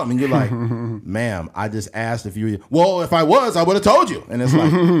the problem. And you're like, ma'am, I just asked if you were. Well, if I was, I would have told you. And it's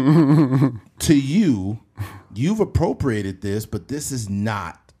like, to you, you've appropriated this, but this is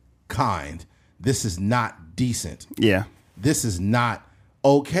not kind. This is not decent. Yeah. This is not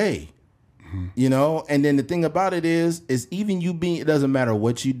okay. And then the thing about it is even you being, it doesn't matter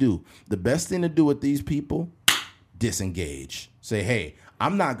what you do. The best thing to do with these people, disengage. Say, hey,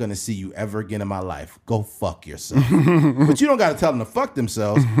 I'm not going to see you ever again in my life. Go fuck yourself. But you don't got to tell them to fuck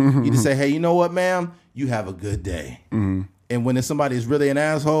themselves. You just say, hey, you know what, ma'am? You have a good day. And when somebody is really an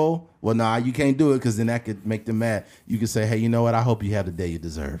asshole, well, nah, you can't do it because then that could make them mad. You can say, hey, you know what? I hope you have the day you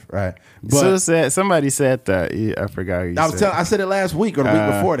deserve, right? But so somebody said that. I forgot who you said. I said it last week or the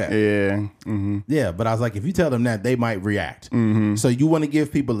week before that. Yeah. Yeah, but I was like, if you tell them that, they might react. So you want to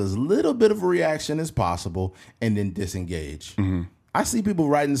give people as little bit of a reaction as possible and then disengage. I see people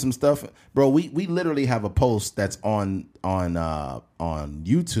writing some stuff, bro. We literally have a post that's on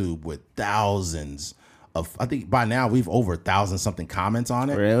YouTube with thousands of. I think by now we've over 1,000 something comments on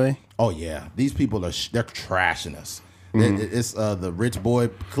it. Really? Oh yeah, these people are they're trashing us. It's the rich boy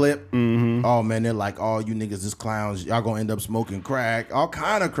clip. Oh man, they're like, "Oh, you niggas is clowns. Y'all gonna end up smoking crack. All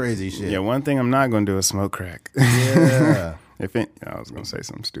kind of crazy shit." Yeah, one thing I'm not gonna do is smoke crack. Yeah. I was gonna say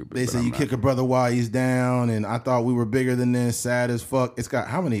something stupid. They say you kick a brother while he's down, and I thought we were bigger than this. Sad as fuck. It's got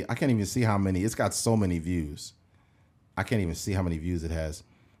how many? I can't even see how many. It's got so many views. I can't even see how many views it has.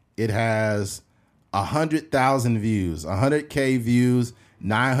 It has 100,000 views, 100K views,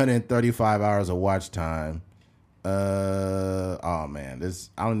 935 hours of watch time. Oh man,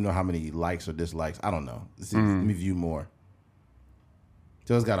 I don't know how many likes or dislikes. I don't know. Let me view more.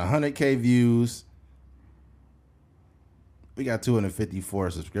 So it's got 100K views. We got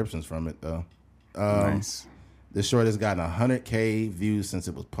 254 subscriptions from it though. Nice. The short has gotten 100K views since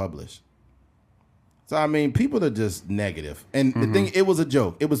it was published. So I mean, people are just negative. And the thing, it was a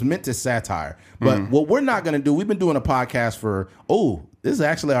joke. It was meant to satire. But what we're not gonna do, we've been doing a podcast for this is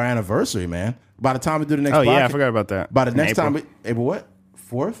actually our anniversary, man. By the time we do the next podcast. Oh yeah, I forgot about that. By the next time April what?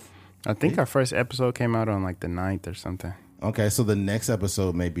 4th? I think our first episode came out on like the 9th or something. Okay, so the next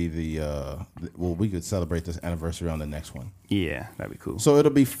episode may be we could celebrate this anniversary on the next one. Yeah, that'd be cool. So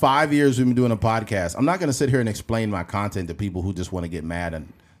it'll be 5 years we've been doing a podcast. I'm not going to sit here and explain my content to people who just want to get mad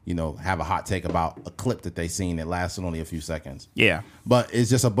and, have a hot take about a clip that they seen that lasted only a few seconds. Yeah. But it's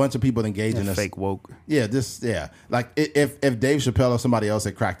just a bunch of people engaging us. Fake woke. Yeah, like if Dave Chappelle or somebody else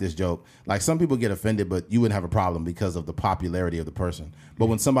had cracked this joke, like some people get offended, but you wouldn't have a problem because of the popularity of the person. But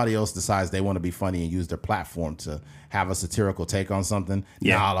when somebody else decides they want to be funny and use their platform to have a satirical take on something,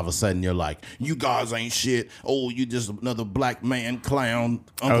 now all of a sudden you're like, you guys ain't shit. Oh, you just another black man clown,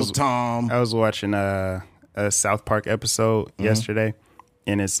 Uncle Tom. I was watching a South Park episode yesterday.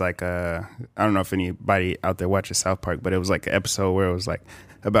 And it's like, I don't know if anybody out there watches South Park, but it was like an episode where it was like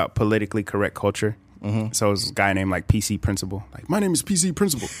about politically correct culture. So it was a guy named like PC Principal. Like, my name is PC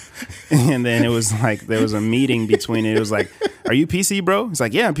Principal. And then it was like, there was a meeting between it. It was like, are you PC bro? It's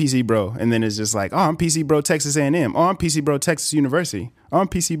like, yeah, I'm PC bro. And then it's just like, oh, I'm PC bro, Texas A&M. Oh, I'm PC bro, Texas University. Oh, I'm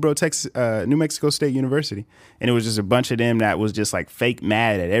PC bro, Texas, New Mexico State University. And it was just a bunch of them that was just like fake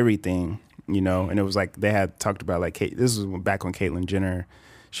mad at everything. And it was like they had talked about like this was back when Caitlyn Jenner,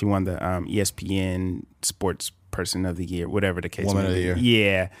 she won the ESPN Sports Person of the Year, whatever the case. Woman of the Year.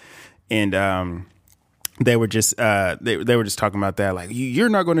 Yeah, and they were just they were just talking about that, like you're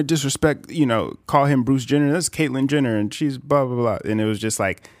not going to disrespect, call him Bruce Jenner. That's Caitlyn Jenner, and she's blah blah blah. And it was just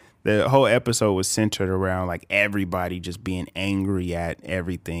like the whole episode was centered around like everybody just being angry at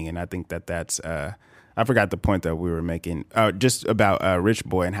everything, and I think that's. I forgot the point that we were making, just about Rich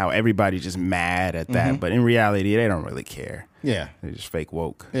Boy and how everybody's just mad at that. But in reality, they don't really care. Yeah. They're just fake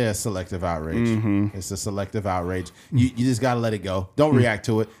woke. Yeah, selective outrage. It's a selective outrage. You just got to let it go. Don't react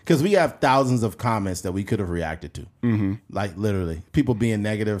to it. Because we have thousands of comments that we could have reacted to. Like, literally. People being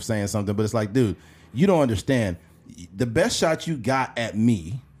negative, saying something. But it's like, dude, you don't understand. The best shot you got at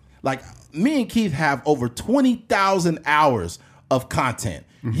me, like, me and Keith have over 20,000 hours of content.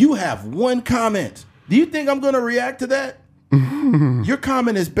 You have one comment. Do you think I'm going to react to that? Your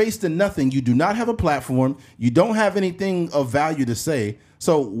comment is based in nothing. You do not have a platform. You don't have anything of value to say.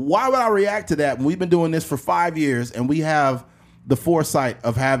 So why would I react to that when we've been doing this for 5 years and we have the foresight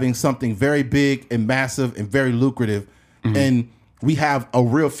of having something very big and massive and very lucrative and we have a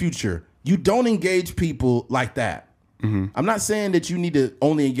real future? You don't engage people like that. I'm not saying that you need to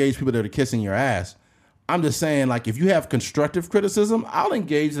only engage people that are kissing your ass. I'm just saying, like, if you have constructive criticism, I'll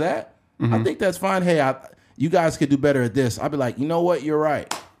engage that. I think that's fine. Hey, you guys could do better at this. I'll be like, you know what? You're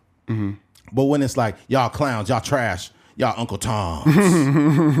right. But when it's like, y'all clowns, y'all trash, y'all Uncle Toms,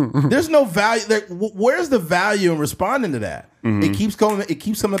 there's no value. Where's the value in responding to that? It keeps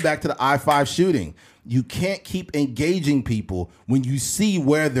coming back to the I-5 shooting. You can't keep engaging people when you see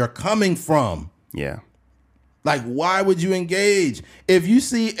where they're coming from. Yeah. Like, why would you engage? If you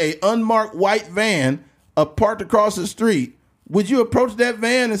see a unmarked white van parked across the street, would you approach that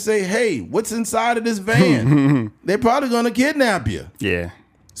van and say, hey, what's inside of this van? They're probably going to kidnap you. Yeah.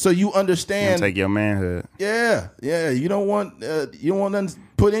 So you understand. Take your manhood. Yeah. Yeah. You don't want nothing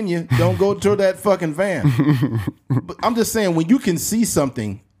put in you. Don't go to that fucking van. But I'm just saying, when you can see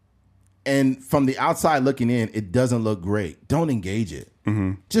something and from the outside looking in, it doesn't look great, don't engage it.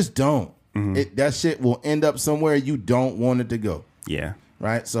 Just don't. That shit will end up somewhere you don't want it to go. Yeah.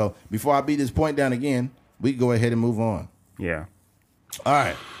 Right? So before I beat this point down again, we can go ahead and move on. Yeah. All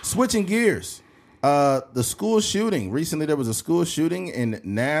right. Switching gears. The school shooting. Recently, there was a school shooting in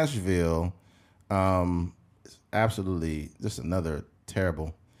Nashville. absolutely just another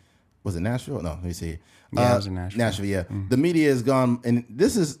terrible. Was it Nashville? No, let me see. Yeah, it was in Nashville. Nashville, yeah. The media has gone, and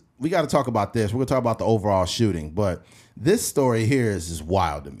we got to talk about this. We're going to talk about the overall shooting, but this story here is just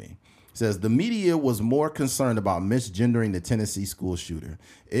wild to me. It says the media was more concerned about misgendering the Tennessee school shooter.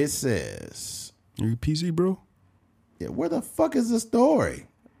 It says, Are you PC, bro? Yeah, where the fuck is the story?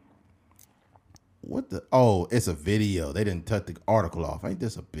 What the? Oh, it's a video. They didn't cut the article off. Ain't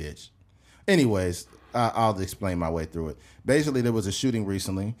this a bitch? Anyways, I'll explain my way through it. Basically, there was a shooting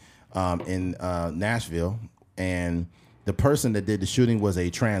recently in Nashville, and the person that did the shooting was a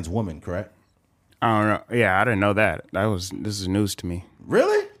trans woman, correct? I don't know. Yeah, I didn't know that. This is news to me.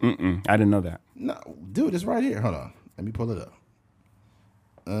 Really? I didn't know that. No, dude, it's right here. Hold on. Let me pull it up.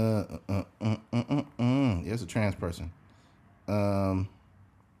 Yeah, it's a trans person.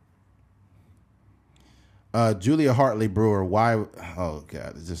 Julia Hartley Brewer. Why? Oh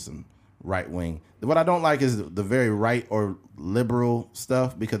God, it's just some right wing. What I don't like is the very right or liberal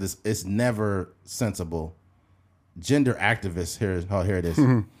stuff because it's never sensible. Gender activists. Here it is.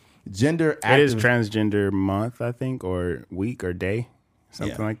 Gender. It is Transgender Month, I think, or week or day,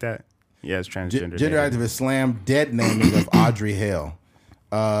 something like that. Yeah, it's Transgender. Gender activist slammed dead naming of Audrey Hale.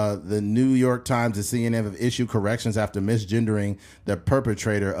 The New York Times and CNN have issued corrections after misgendering the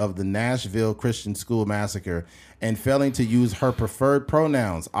perpetrator of the Nashville Christian school massacre and failing to use her preferred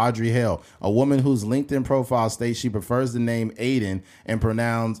pronouns, Audrey Hale, a woman whose LinkedIn profile states she prefers the name Aiden and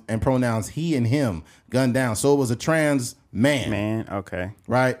pronouns he and him, gunned down. So it was a trans man. Okay.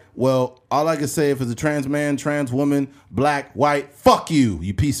 Right? Well, all I can say, if it's a trans man, trans woman, black, white, fuck you,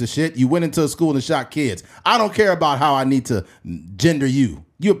 you piece of shit. You went into a school and shot kids. I don't care about how I need to gender you.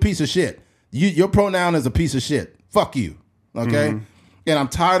 You're a piece of shit. Your pronoun is a piece of shit. Fuck you. Okay? And I'm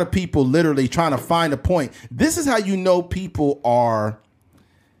tired of people literally trying to find a point. This is how you know people are.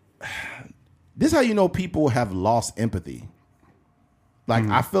 This is how you know people have lost empathy. Like,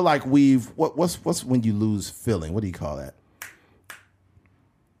 I feel like what's when you lose feeling? What do you call that?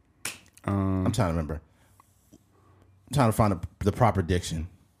 I'm trying to remember. I'm trying to find the proper diction.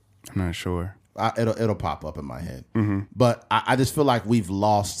 I'm not sure. It'll pop up in my head. But I just feel like we've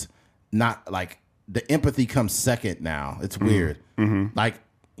lost, not like the empathy comes second now. It's weird. Like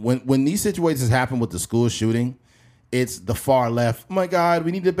when these situations happen with the school shooting, it's the far left. Oh my God,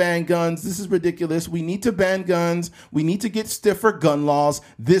 we need to ban guns. This is ridiculous. We need to ban guns. We need to get stiffer gun laws.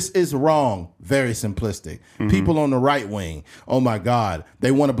 This is wrong. Very simplistic. People on the right wing, oh my God,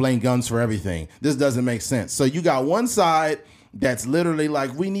 they want to blame guns for everything. This doesn't make sense. So you got one side that's literally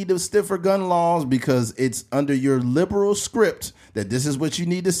like, we need to stiffer gun laws because it's under your liberal script that this is what you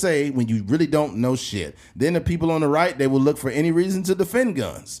need to say when you really don't know shit. Then the people on the right, they will look for any reason to defend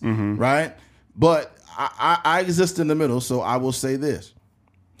guns, right? But I exist in the middle, so I will say this.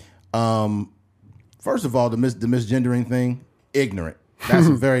 First of all, the misgendering thing, ignorant. That's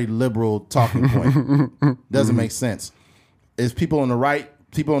a very liberal talking point. Doesn't make sense. Is people on the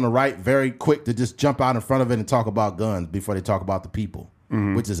right very quick to just jump out in front of it and talk about guns before they talk about the people,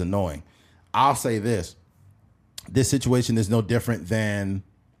 which is annoying. I'll say this. This situation is no different than...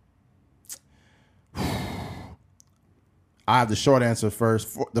 I have the short answer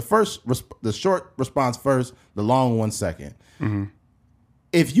first. The short response first, the long one second.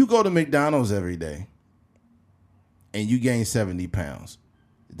 If you go to McDonald's every day and you gain 70 pounds,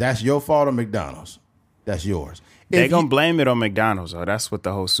 that's your fault or McDonald's? That's yours. They're going to blame it on McDonald's, though. That's what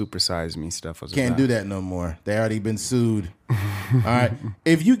the whole supersize me stuff was about. Can't do that no more. They already been sued. All right.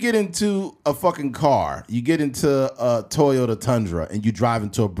 If you get into a fucking car, you get into a Toyota Tundra and you drive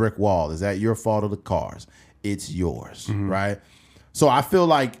into a brick wall, is that your fault or the car's? It's yours, right? So I feel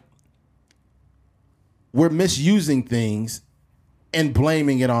like we're misusing things and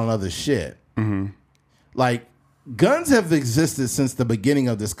blaming it on other shit. Like, guns have existed since the beginning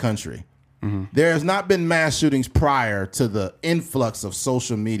of this country. There has not been mass shootings prior to the influx of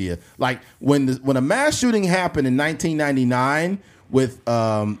social media. Like when a mass shooting happened in 1999 with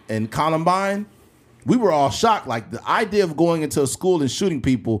in Columbine, we were all shocked. Like, the idea of going into a school and shooting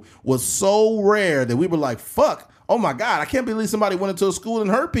people was so rare that we were like, fuck, oh my God, I can't believe somebody went into a school and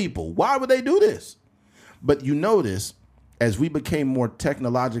hurt people. Why would they do this? But you notice, as we became more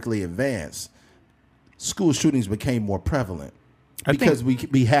technologically advanced, school shootings became more prevalent. Because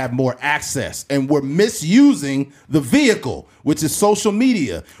we have more access and we're misusing the vehicle, which is social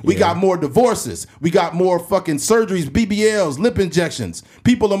media. We got more divorces. We got more fucking surgeries, BBLs, lip injections.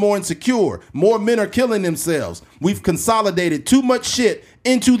 People are more insecure. More men are killing themselves. We've consolidated too much shit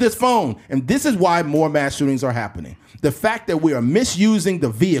into this phone. And this is why more mass shootings are happening. The fact that we are misusing the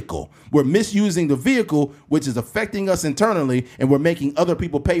vehicle. We're misusing the vehicle, which is affecting us internally, and we're making other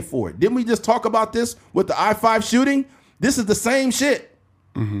people pay for it. Didn't we just talk about this with the I-5 shooting? This is the same shit.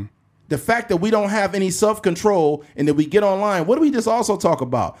 Mm-hmm. The fact that we don't have any self-control and that we get online. What do we just also talk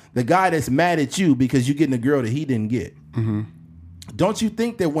about? The guy that's mad at you because you're getting a girl that he didn't get. Mm-hmm. Don't you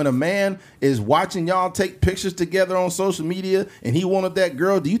think that when a man is watching y'all take pictures together on social media and he wanted that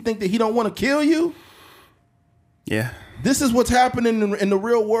girl, do you think that he don't want to kill you? Yeah. This is what's happening in the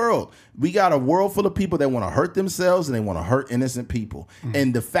real world. We got a world full of people that want to hurt themselves and they want to hurt innocent people. Mm-hmm.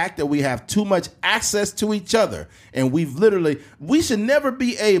 And the fact that we have too much access to each other, and we should never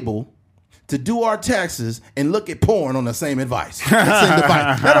be able to do our taxes and look at porn on the same device.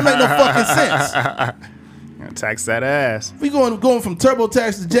 That don't make no fucking sense. Tax that ass. We going from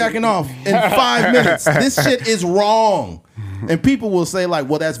TurboTax to jacking off in 5 minutes. This shit is wrong. And people will say like,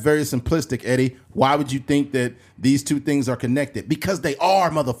 well, that's very simplistic, Eddie. Why would you think that these two things are connected? Because they are,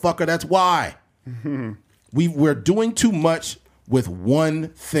 motherfucker. That's why. Mm-hmm. We're doing too much with one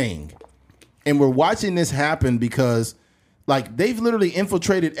thing. And we're watching this happen because like they've literally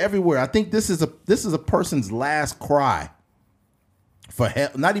infiltrated everywhere. I think this is a person's last cry for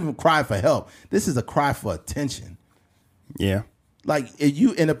help. Not even cry for help. This is a cry for attention. Yeah. Like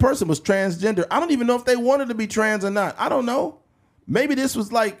and the person was transgender. I don't even know if they wanted to be trans or not. I don't know. Maybe this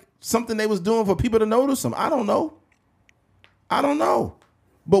was like something they was doing for people to notice them. I don't know.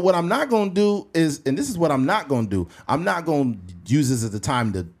 But what I'm not going to do is, and this is what I'm not going to do. I'm not going to use this as the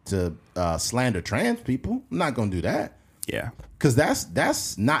time to slander trans people. I'm not going to do that. Yeah. Because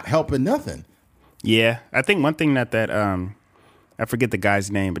that's not helping nothing. Yeah. I think one thing that I forget the guy's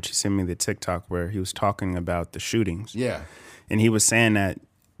name, but you sent me the TikTok where he was talking about the shootings. Yeah. And he was saying that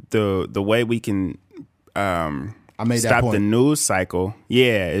the way we can stop the news cycle,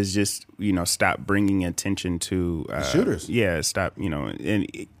 is just, stop bringing attention to shooters. Yeah, stop,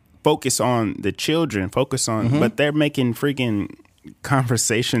 and focus on the children, but they're making freaking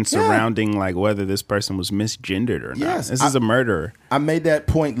conversations surrounding like whether this person was misgendered or not. Yes, this is a murderer. I made that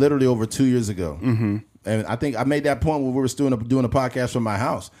point literally over 2 years ago. Mm-hmm. And I think I made that point when we were doing a podcast from my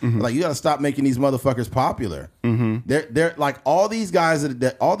house. Mm-hmm. Like, you got to stop making these motherfuckers popular. Mm-hmm. They're like all these guys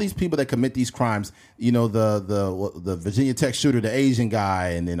that all these people that commit these crimes. The Virginia Tech shooter, the Asian guy,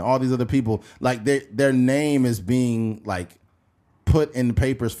 and then all these other people. Like their name is being like put in the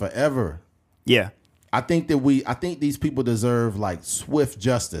papers forever. Yeah. I think these people deserve like swift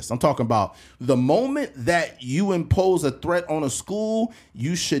justice. I'm talking about the moment that you impose a threat on a school, they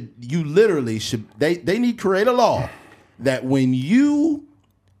need to create a law that when you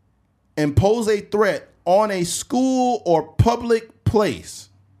impose a threat on a school or public place,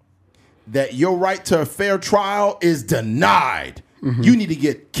 that your right to a fair trial is denied. Mm-hmm. You need to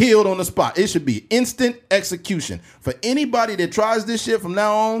get killed on the spot. It should be instant execution. For anybody that tries this shit from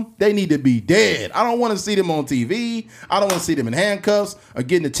now on, they need to be dead. I don't want to see them on TV. I don't want to see them in handcuffs or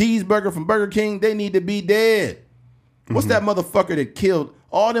getting a cheeseburger from Burger King. They need to be dead. Mm-hmm. What's that motherfucker that killed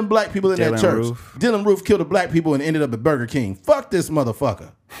all them black people in that church? Dylan Roof killed the black people and ended up at Burger King. Fuck this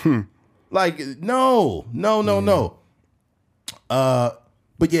motherfucker. Like, no.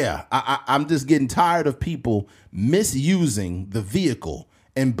 But yeah, I'm just getting tired of people misusing the vehicle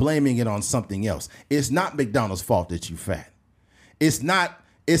and blaming it on something else. It's not McDonald's fault that you fat. It's not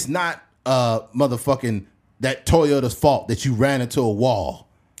motherfucking that Toyota's fault that you ran into a wall.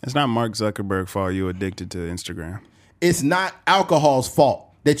 It's not Mark Zuckerberg's fault you addicted to Instagram. It's not alcohol's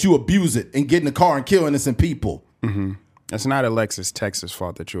fault that you abuse it and get in the car and kill innocent people. Mm-hmm. It's not Alexis Texas'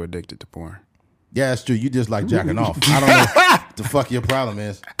 fault that you're addicted to porn. Yeah, that's true. You just like jacking off. I don't know what the fuck your problem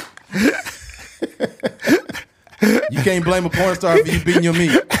is. You can't blame a porn star for you beating your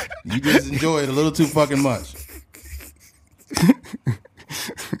meat. You just enjoy it a little too fucking much.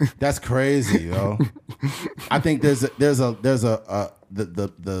 That's crazy, yo. I think there's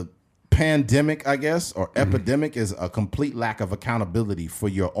the pandemic, I guess, or epidemic is a complete lack of accountability for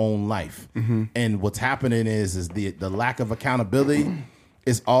your own life. Mm-hmm. And what's happening is the lack of accountability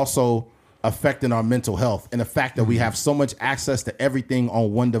is also affecting our mental health, and the fact that we have so much access to everything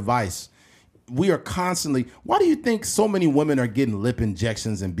on one device. We are constantly, why do you think so many women are getting lip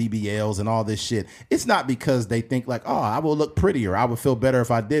injections and BBLs and all this shit? It's not because they think like, oh, I will look prettier, I would feel better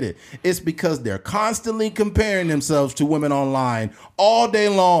if I did it. It's because they're constantly comparing themselves to women online all day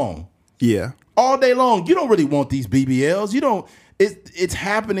long. Yeah. All day long. You don't really want these BBLs. You don't, it's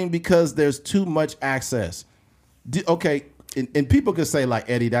happening because there's too much access. Okay. And people could say like,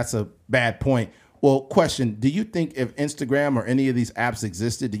 Eddie, that's a bad point. Well, question, do you think if Instagram or any of these apps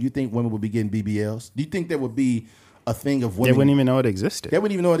existed, do you think women would be getting BBLs? Do you think there would be a thing of They women. wouldn't even know it existed. They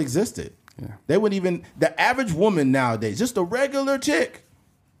wouldn't even know it existed. Yeah. They wouldn't even. The average woman nowadays, just a regular chick,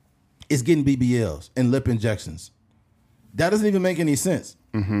 is getting BBLs and lip injections. That doesn't even make any sense.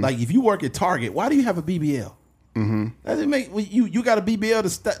 Like if you work at Target, why do you have a BBL? Doesn't make you got a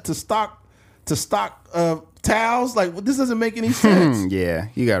BBL to stock towels? Like this doesn't make any sense. Yeah,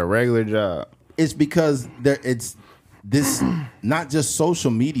 you got a regular job. It's because it's this not just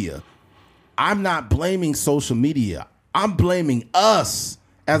social media. I'm not blaming social media. I'm blaming us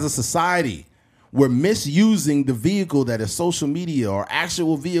as a society. We're misusing the vehicle that is social media or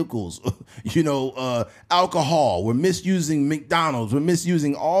actual vehicles, alcohol. We're misusing McDonald's. We're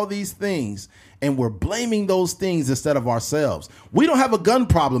misusing all these things, and we're blaming those things instead of ourselves. We don't have a gun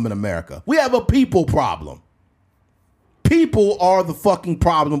problem in America. We have a people problem. People are the fucking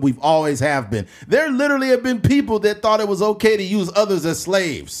problem. We've always have been. There literally have been people that thought it was okay to use others as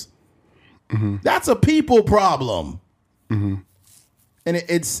slaves. That's a people problem. And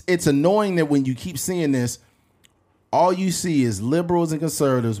it's annoying that when you keep seeing this, all you see is liberals and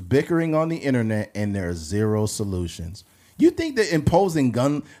conservatives bickering on the internet, and there are zero solutions. You think that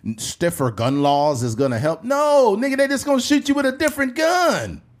imposing stiffer gun laws is going to help? No, nigga, they're just going to shoot you with a different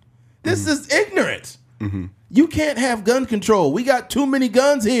gun. This is ignorant. You can't have gun control. We got too many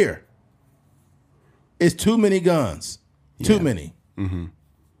guns here. It's too many guns. Too many.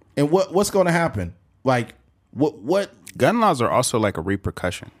 And what's going to happen? Like, what? Gun laws are also like a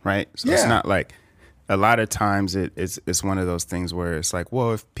repercussion, right? So it's not like a lot of times it's one of those things where it's like,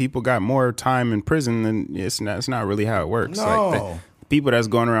 well, if people got more time in prison, then it's not really how it works. No. Like the people that's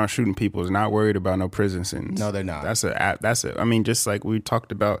going around shooting people is not worried about no prison sentence. No, they're not. I mean, just like we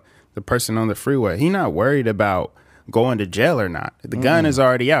talked about the person on the freeway, he not worried about going to jail or not. The gun is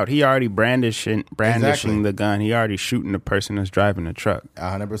already out. He already brandishing the gun. He already shooting the person that's driving the truck.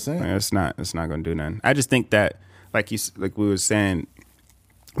 100%. It's not going to do nothing. I just think that, like we were saying,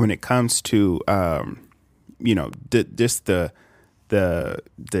 when it comes to just the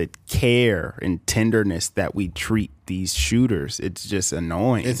care and tenderness that we treat these shooters, it's just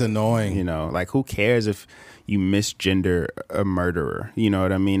annoying. It's annoying. Like who cares if you misgender a murderer? You know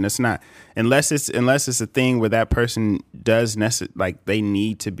what I mean? It's not unless it's a thing where that person does like they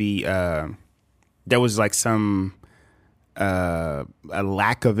need to be. There was like some. A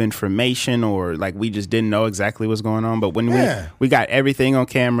lack of information, or like we just didn't know exactly what's going on. But when we got everything on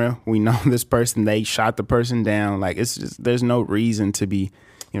camera, we know this person, they shot the person down. Like it's just, there's no reason to be,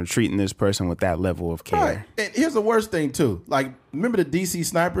 treating this person with that level of care. Right. And here's the worst thing too. Like, remember the DC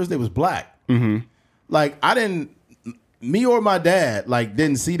snipers? They was black. Like me or my dad, like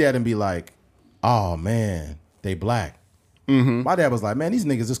didn't see that and be like, oh man, they black. My dad was like, man, these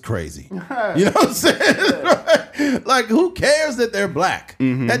niggas is crazy. You know what I'm saying? Like, who cares that they're black?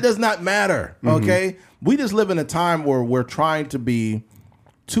 That does not matter. Okay. We just live in a time where we're trying to be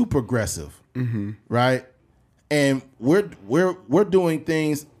too progressive. Right. And we're doing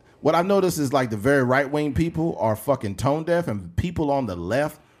things. What I've noticed is like the very right wing people are fucking tone deaf, and people on the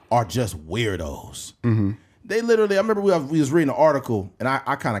left are just weirdos. They literally, I remember we was reading an article, and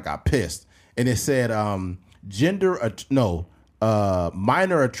I kind of got pissed, and it said,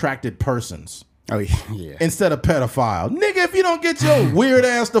 minor attracted persons. Oh yeah. Instead of pedophile. Nigga, if you don't get your weird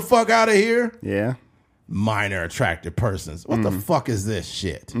ass the fuck out of here. Yeah. Minor attracted persons. What the fuck is this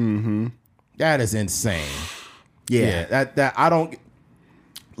shit? That is insane. Yeah. That I don't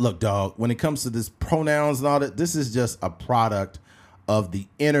look, dog, when it comes to this pronouns and all that, this is just a product of the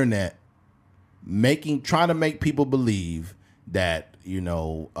internet trying to make people believe that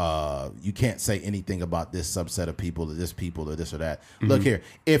you can't say anything about this subset of people or this or that. Look here,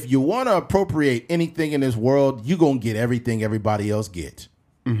 if you want to appropriate anything in this world, you gonna get everything everybody else get.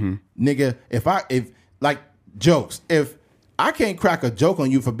 Nigga, if like jokes, if I can't crack a joke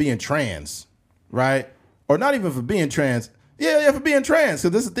on you for being trans, right? Or not even for being trans. Yeah, for being trans,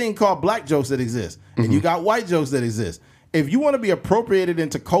 because there's a thing called black jokes that exist, and you got white jokes that exist. If you want to be appropriated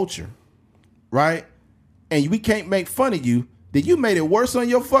into culture, right, and we can't make fun of you, then you made it worse on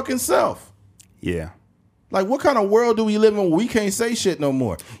your fucking self. Yeah. Like, what kind of world do we live in where we can't say shit no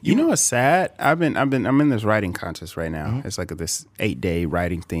more? You know what's sad? I'm in this writing contest right now. It's like this 8-day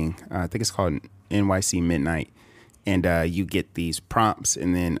writing thing. I think it's called NYC Midnight. And you get these prompts,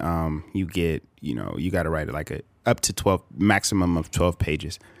 and then you get, you got to write it like up to 12, maximum of 12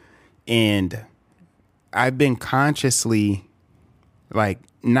 pages. And I've been consciously like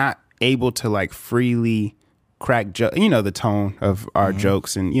not able to like freely crack the tone of our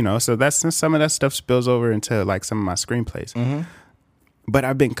jokes, and so that's some of that stuff spills over into like some of my screenplays. But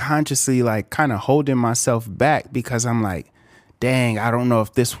I've been consciously like kind of holding myself back because I'm like, dang, I don't know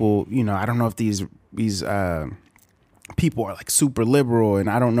if this will, I don't know if these people are like super liberal, and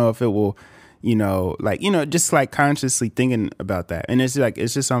I don't know if it will, just like consciously thinking about that. And it's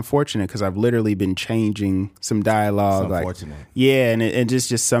just unfortunate because I've literally been changing some dialogue. It's unfortunate. Yeah, and it's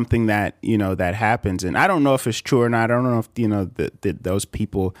just something that, that happens. And I don't know if it's true or not. I don't know if, that those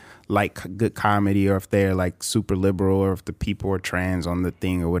people like good comedy, or if they're like super liberal, or if the people are trans on the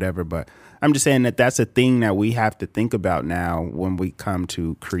thing or whatever. But I'm just saying that that's a thing that we have to think about now when we come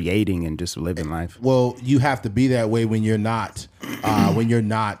to creating and just living life. Well, you have to be that way when you're not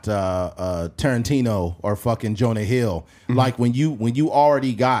Tarantino or fucking Jonah Hill. Mm-hmm. Like when you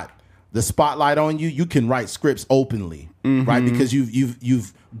already got the spotlight on you, you can write scripts openly, mm-hmm. right? Because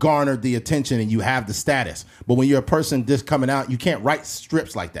you've garnered the attention and you have the status. But when you're a person just coming out, you can't write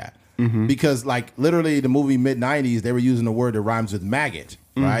scripts like that. Mm-hmm. Because like literally the movie mid-90s, they were using a word that rhymes with maggot,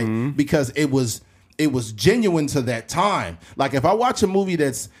 right? Mm-hmm. Because it was genuine to that time. Like if I watch a movie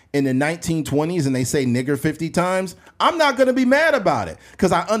that's in the 1920s and they say nigger 50 times, I'm not going to be mad about it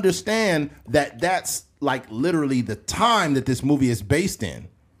because I understand that that's like literally the time that this movie is based in.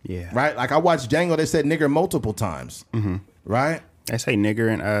 Yeah. Right? Like I watched Django, they said nigger multiple times. Mm-hmm. Right? They say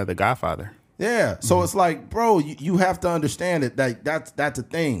nigger in The Godfather. Yeah. So mm-hmm. It's like, bro, you have to understand it. Like that's a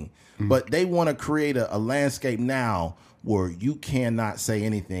thing. Mm-hmm. But they want to create a landscape now where you cannot say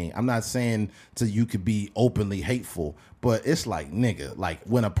anything. I'm not saying you could be openly hateful, but it's like, nigga, like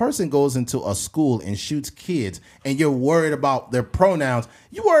when a person goes into a school and shoots kids and you're worried about their pronouns,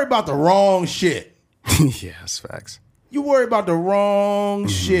 you worry about the wrong shit. Yeah, that's facts. You worry about the wrong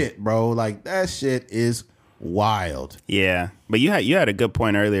shit, bro. Like that shit is wild. Yeah, but you had a good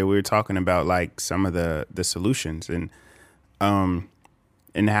point earlier. We were talking about like some of the solutions and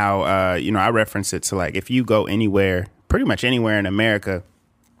how I reference it to like if you go anywhere, pretty much anywhere in America,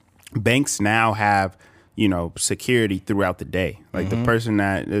 banks now have security throughout the day. Like mm-hmm. the person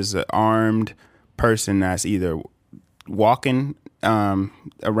that is an armed person that's either walking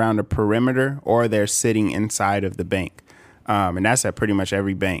around a perimeter or they're sitting inside of the bank. And that's at pretty much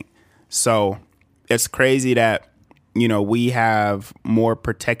every bank. So it's crazy that, we have more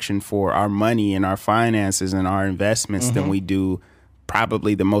protection for our money and our finances and our investments mm-hmm. than we do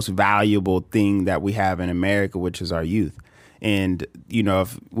probably the most valuable thing that we have in America, which is our youth. And,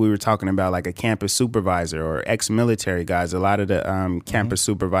 if we were talking about like a campus supervisor or ex-military guys, a lot of the campus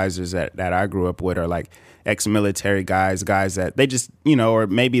mm-hmm. supervisors that I grew up with are like ex-military guys that they just, or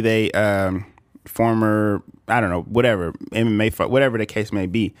maybe they former, I don't know, whatever, MMA, whatever the case may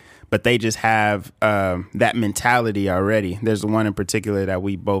be. But they just have that mentality already. There's the one in particular that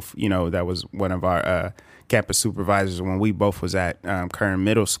we both, that was one of our campus supervisors when we both was at Kern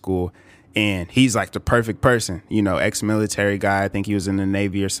Middle School. And he's like the perfect person, ex-military guy. I think he was in the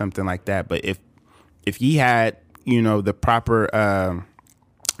Navy or something like that. But if he had, the proper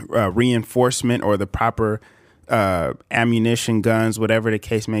reinforcement or the proper ammunition, guns, whatever the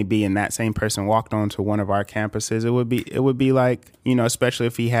case may be, and that same person walked onto one of our campuses, it would be like, especially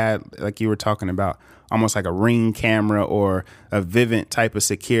if he had, like you were talking about, almost like a Ring camera or a Vivint type of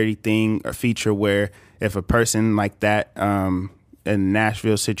security thing, a feature where if a person like that in a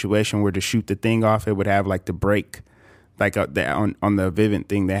Nashville situation were to shoot the thing off, it would have like the brake, like on the Vivint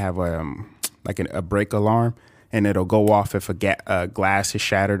thing, they have a brake alarm. And it'll go off if a glass is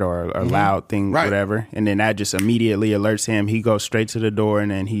shattered or a mm-hmm. loud thing, right. whatever. And then that just immediately alerts him. He goes straight to the door,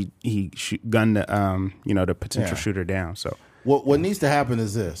 and then he gunned the potential shooter down. So what needs to happen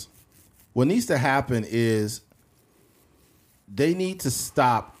is this. What needs to happen is they need to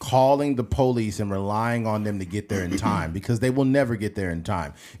stop calling the police and relying on them to get there in time because they will never get there in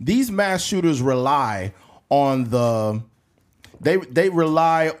time. These mass shooters rely on They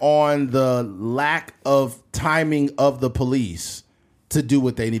rely on the lack of timing of the police to do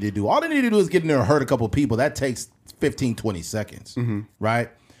what they need to do. All they need to do is get in there and hurt a couple of people. That takes 15, 20 seconds, mm-hmm. right?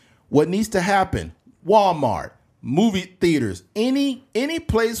 What needs to happen, Walmart, movie theaters, any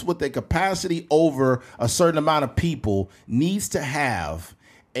place with a capacity over a certain amount of people needs to have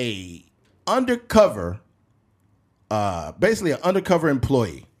a undercover, basically an undercover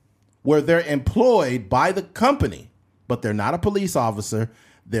employee where they're employed by the company, but they're not a police officer.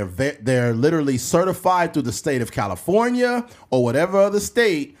 They're literally certified through the state of California or whatever other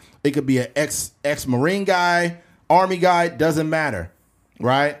state. It could be an ex-Marine guy, Army guy, doesn't matter,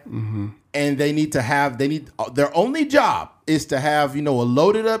 right? Mm-hmm. And their only job is to have, a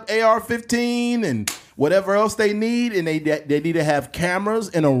loaded up AR-15 and whatever else they need. And they need to have cameras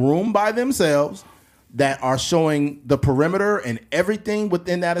in a room by themselves that are showing the perimeter and everything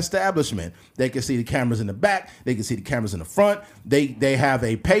within that establishment. They can see the cameras in the back. They can see the cameras in the front. They have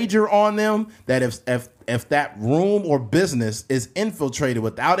a pager on them that if that room or business is infiltrated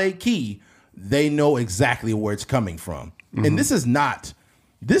without a key, they know exactly where it's coming from. And this is not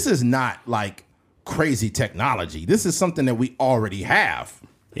like crazy technology. This is something that we already have.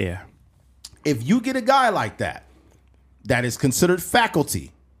 Yeah. If you get a guy like that is considered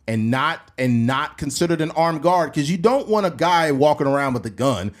faculty and not considered an armed guard, because you don't want a guy walking around with a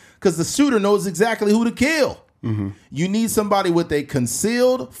gun, because the shooter knows exactly who to kill. You need somebody with a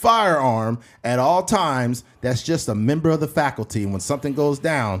concealed firearm at all times that's just a member of the faculty. And when something goes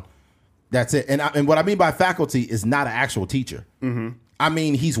down, that's it. And what I mean by faculty is not an actual teacher. I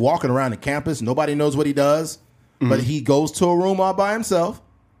mean, he's walking around the campus. Nobody knows what he does, but he goes to a room all by himself,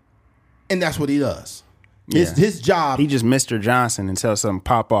 and that's what he does. His job. He just Mr. Johnson until something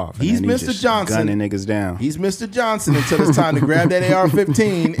pop off. He's Mr. Johnson. Gunning niggas down. He's Mr. Johnson until it's time to grab that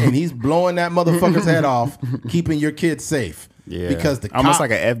AR-15 and he's blowing that motherfucker's head off, keeping your kids safe. Yeah. Because almost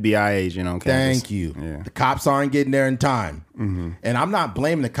like an FBI agent on campus. Thank you. Yeah. The cops aren't getting there in time. And I'm not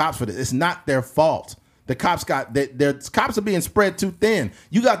blaming the cops for this. It's not their fault. The cops their cops are being spread too thin.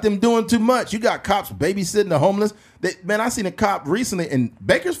 You got them doing too much. You got cops babysitting the homeless. Man, I seen a cop recently in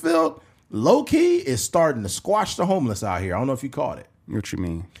Bakersfield. Low key is starting to squash the homeless out here. I don't know if you caught it. What you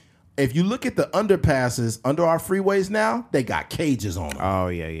mean? If you look at the underpasses under our freeways now, they got cages on them. Oh,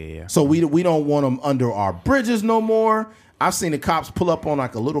 yeah. So we don't want them under our bridges no more. I've seen the cops pull up on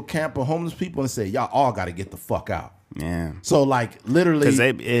like a little camp of homeless people and say, y'all all got to get the fuck out. Yeah. So like literally.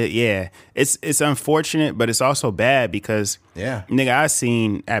 It's unfortunate, but it's also bad because, nigga, I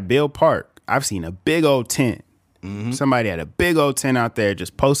seen at Bill Park, I've seen a big old tent. Somebody had a big old tent out there,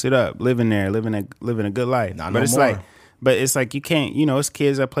 just posted up, living a good life. But it's like you can't, it's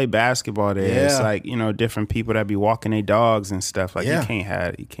kids that play basketball there. Yeah. It's like, different people that be walking their dogs and stuff. Like you can't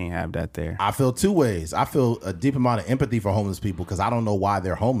have that there. I feel two ways. I feel a deep amount of empathy for homeless people because I don't know why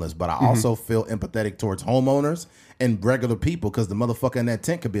they're homeless, but I also feel empathetic towards homeowners and regular people because the motherfucker in that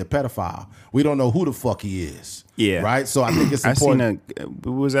tent could be a pedophile. We don't know who the fuck he is. Yeah. Right? So I think it's important.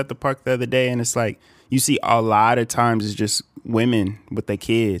 We was at the park the other day and it's like, you see a lot of times it's just women with their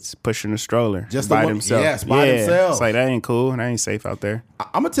kids pushing a stroller just by themselves. Yes, by themselves. It's like, that ain't cool. That ain't safe out there.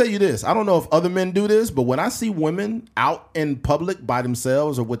 I'm going to tell you this. I don't know if other men do this, but when I see women out in public by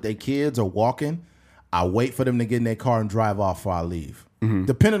themselves or with their kids or walking, I wait for them to get in their car and drive off before I leave.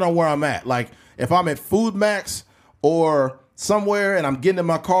 Depending on where I'm at. Like if I'm at Food Max or somewhere and I'm getting in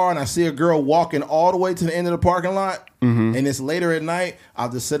my car and I see a girl walking all the way to the end of the parking lot and it's later at night, I'll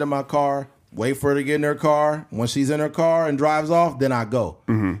just sit in my car, wait for her to get in her car. When she's in her car and drives off, then I go.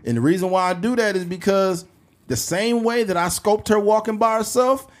 And the reason why I do that is because the same way that I scoped her walking by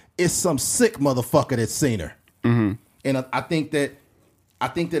herself is some sick motherfucker that's seen her. And I think that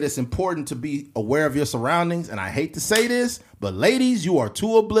it's important to be aware of your surroundings. And I hate to say this, but ladies, you are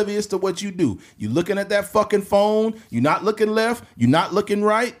too oblivious to what you do. You looking at that fucking phone. You're not looking left. You're not looking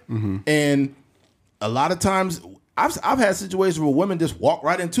right. And a lot of times I've had situations where women just walk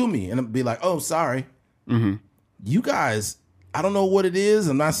right into me and be like, oh, sorry. You guys, I don't know what it is.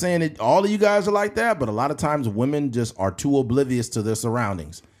 I'm not saying that all of you guys are like that, but a lot of times women just are too oblivious to their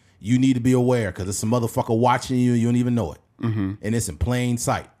surroundings. You need to be aware because there's some motherfucker watching you. You don't even know it. And it's in plain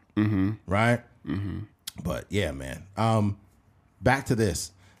sight. Right? But yeah, man. Back to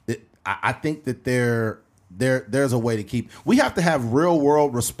this. I think that there's a way to keep. We have to have real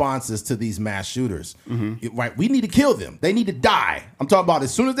world responses to these mass shooters. Right? We need to kill them. They need to die. I'm talking about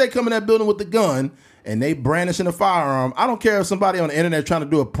as soon as they come in that building with the gun and they brandishing a firearm. I don't care if somebody on the internet trying to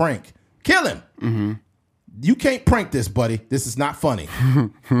do a prank. Kill him. You can't prank this, buddy. This is not funny.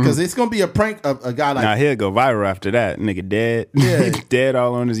 Because it's going to be a prank of a guy like... Now, he'll go viral after that. Nigga dead. Yeah. Dead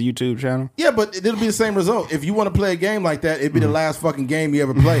all on his YouTube channel. Yeah, but it'll be the same result. If you want to play a game like that, it'd be the last fucking game you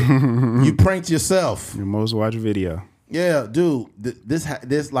ever played. You pranked yourself. Your most watched video. Yeah, dude.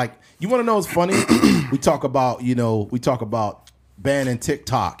 This like... You want to know what's funny? we talk about banning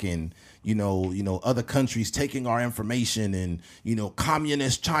TikTok and... other countries taking our information and,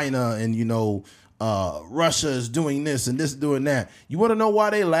 communist China and, Russia is doing this and this doing that. You want to know why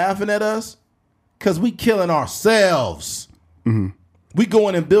they laughing at us? Because we killing ourselves. We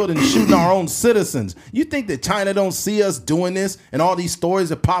going and building and shooting our own citizens. You think that China don't see us doing this and all these stories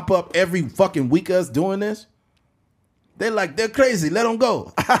that pop up every fucking week of us doing this? They're crazy. Let them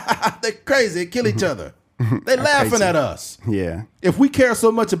go. They're crazy. They kill each other. They laughing at us. Yeah. If we care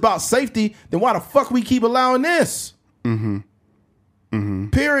so much about safety, then why the fuck we keep allowing this?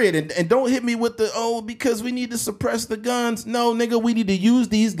 Period. And don't hit me with because we need to suppress the guns. No, nigga, we need to use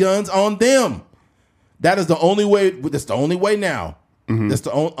these guns on them. That is the only way. That's the only way now.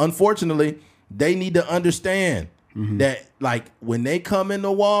 Unfortunately, they need to understand that, like, when they come into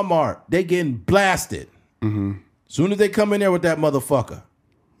Walmart, they getting blasted. Soon as they come in there with that motherfucker.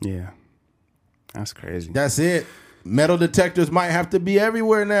 Yeah. That's crazy. That's it. Metal detectors might have to be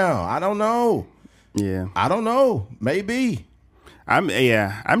everywhere now. I don't know. Yeah. I don't know. Maybe. I'm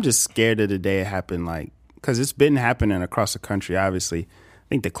just scared of the day it happened, like, because it's been happening across the country, obviously. I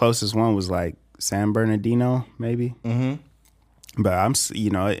think the closest one was like San Bernardino, maybe. Mm-hmm. But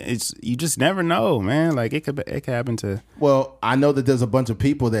it's you just never know, man. Like it could happen to. Well, I know that there's a bunch of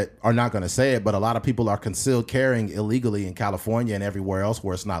people that are not going to say it, but a lot of people are concealed carrying illegally in California and everywhere else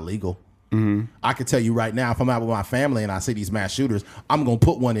where it's not legal. Mm-hmm. I can tell you right now, if I'm out with my family and I see these mass shooters, I'm going to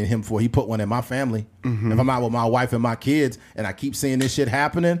put one in him before he put one in my family. Mm-hmm. If I'm out with my wife and my kids and I keep seeing this shit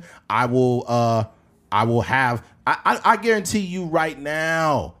happening, I guarantee you right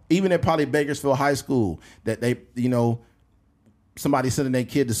now, even at probably Bakersfield High School, that they, somebody sending their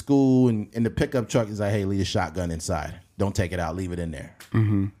kid to school and in the pickup truck is like, hey, leave a shotgun inside. Don't take it out. Leave it in there.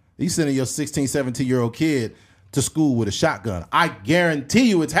 Mm-hmm. You sending your 16, 17-year-old kid to school with a shotgun. I guarantee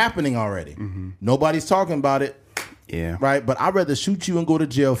you it's happening already. Mm-hmm. Nobody's talking about it. Yeah. Right? But I'd rather shoot you and go to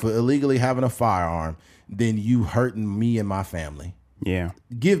jail for illegally having a firearm than you hurting me and my family. Yeah.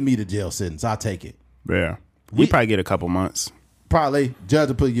 Give me the jail sentence. I'll take it. Yeah. You probably get a couple months. Probably. Judge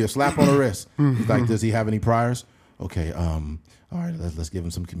will put you a slap on the wrist. He's like, does he have any priors? Okay, all right, let's give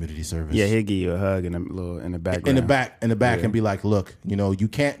him some community service. Yeah, he'll give you a hug in the background. In the back, yeah. And be like, look, you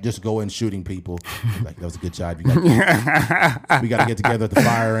can't just go in shooting people. Like, that was a good job. We got to get together at the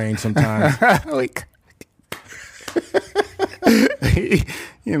fire range sometime.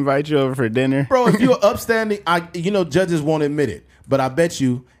 He invite you over for dinner. Bro, if you're upstanding, judges won't admit it, but I bet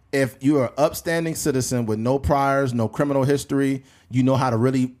you if you're an upstanding citizen with no priors, no criminal history, you know how to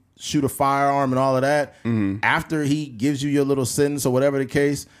really shoot a firearm and all of that, after he gives you your little sentence or whatever the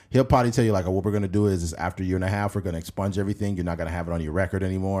case, he'll probably tell you, like, what we're going to do is after a year and a half, we're going to expunge everything. You're not going to have it on your record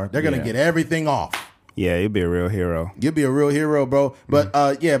anymore. They're going to get everything off. Yeah, you'll be a real hero. You'll be a real hero, bro. But,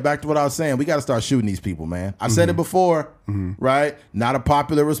 back to what I was saying. We got to start shooting these people, man. I said it before, right? Not a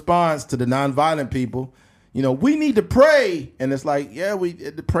popular response to the nonviolent people. We need to pray. And it's like,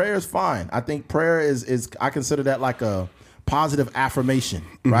 the prayer is fine. I think prayer is I consider that like a positive affirmation,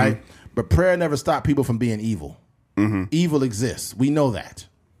 right? But prayer never stopped people from being evil. Evil exists. We know that.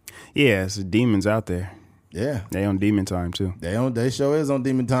 Yeah, it's demons out there. Yeah, they on demon time too. They sure is on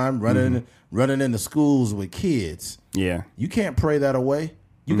demon time. Running into schools with kids. Yeah, you can't pray that away.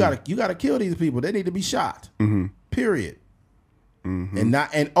 You gotta kill these people. They need to be shot. Period. And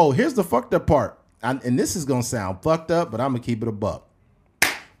here's the fucked up part. And this is gonna sound fucked up, but I'm gonna keep it a buck.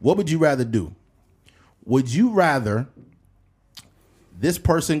 What would you rather do? Would you rather this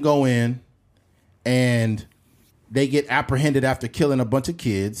person go in and they get apprehended after killing a bunch of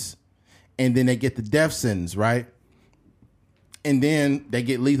kids, and then they get the death sentence, right? And then they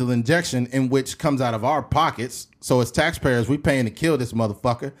get lethal injection, in which comes out of our pockets. So as taxpayers, we paying to kill this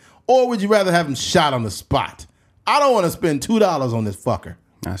motherfucker. Or would you rather have him shot on the spot? I don't want to spend $2 on this fucker.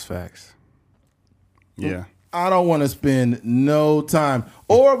 That's facts. Yeah. I don't want to spend no time.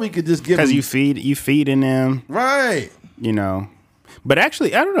 Or we could just give him... Because you feeding them. Right. But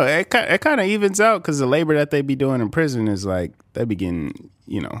actually, I don't know. It kind of evens out because the labor that they be doing in prison is like, they be getting,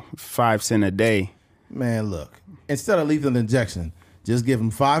 5 cents a day. Man, look. Instead of lethal injection, just give them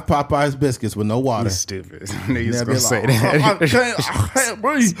 5 Popeyes biscuits with no water. You stupid. Niggas gonna say that. I can't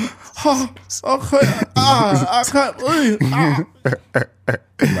breathe. I can't breathe.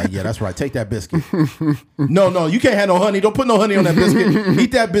 Like, yeah, that's right. Take that biscuit. No, you can't have no honey. Don't put no honey on that biscuit.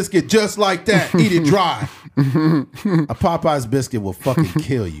 Eat that biscuit just like that. Eat it dry. A Popeyes biscuit will fucking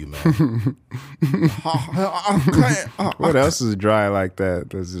kill you, man. What else is dry like that?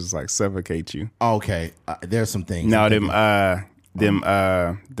 That's just like suffocate you. Okay, there's some things. No,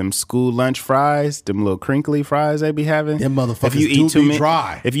 them school lunch fries, them little crinkly fries they be having. Them motherfuckers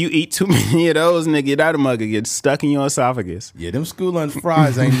dry. If you eat too many of those, nigga, that mugger get stuck in your esophagus. Yeah, them school lunch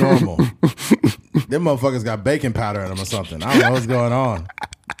fries ain't normal. Them motherfuckers got baking powder in them or something. I don't know what's going on.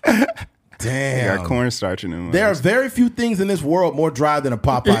 Damn. They got cornstarch in them. There are very few things in this world more dry than a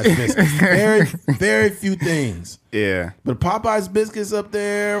Popeyes biscuit. Very, very few things. Yeah. But Popeyes biscuits up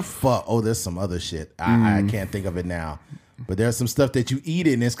there, fuck. Oh, there's some other shit. I can't think of it now. But there's some stuff that you eat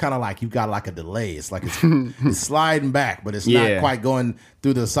it and it's kind of like you got like a delay. It's like it's sliding back, but it's not quite going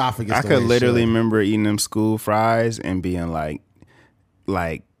through the esophagus. I could literally remember eating them school fries and being like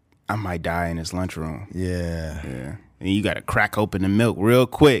I might die in this lunchroom. Yeah. Yeah. And you got to crack open the milk real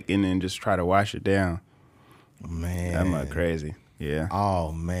quick and then just try to wash it down. Man. That's like crazy. Yeah.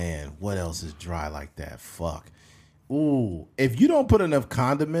 Oh, man. What else is dry like that? Fuck. Ooh, if you don't put enough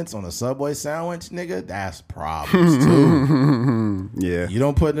condiments on a Subway sandwich, nigga, that's problems too. Yeah. You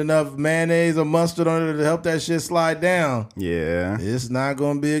don't put enough mayonnaise or mustard on it to help that shit slide down. Yeah. It's not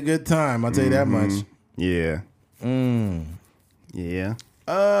going to be a good time. I'll tell you that much. Yeah. Yeah.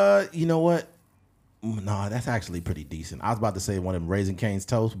 You know what? No, that's actually pretty decent. I was about to say one of them Raisin Cane's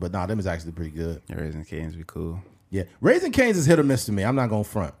toast, but no, them is actually pretty good. Yeah, Raisin Cane's be cool. Yeah, Raisin Cane's is hit or miss to me. I'm not going to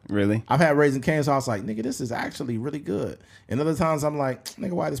front. Really? I've had Raisin Cane's, so I was like, nigga, this is actually really good. And other times I'm like,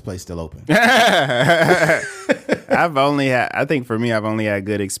 nigga, why this place still open? I think for me, I've only had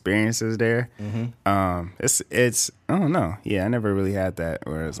good experiences there. It's I don't know. Yeah, I never really had that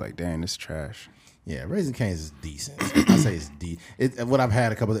where it's like, dang, this is trash. Yeah, Raisin Cane's is decent. I say it's what I've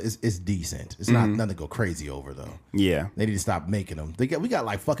had a couple of, it's decent. It's not nothing to go crazy over though. Yeah. They need to stop making them. We got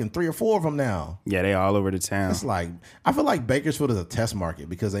like fucking 3 or 4 of them now. Yeah, they all over the town. It's like, I feel like Bakersfield is a test market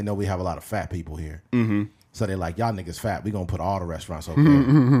because they know we have a lot of fat people here. So they're like, y'all niggas fat. We gonna put all the restaurants over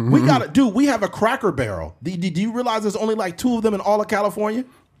there. We have a Cracker Barrel. Do you realize there's only like 2 of them in all of California?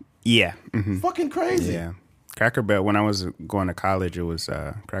 Yeah. Fucking crazy. Yeah. Cracker Barrel, when I was going to college, it was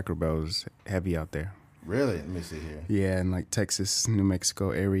Cracker Barrel was heavy out there. Really? Let me see here. Yeah, in like Texas, New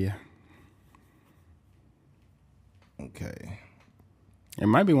Mexico area. Okay. It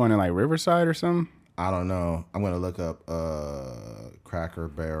might be one in like Riverside or something. I don't know. I'm gonna look up Cracker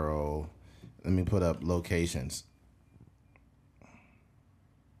Barrel. Let me put up locations.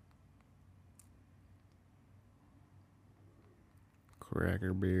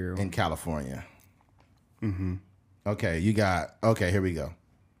 Cracker Barrel in California. Okay, here we go.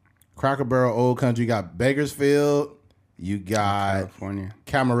 Cracker Barrel, Old Country. You got Bakersfield. You got California,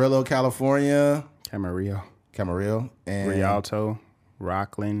 Camarillo, California. Camarillo, and Rialto,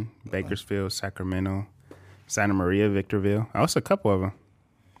 Rockland, Bakersfield, Sacramento, Santa Maria, Victorville. Also, a couple of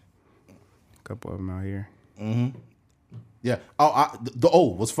them out here. Yeah.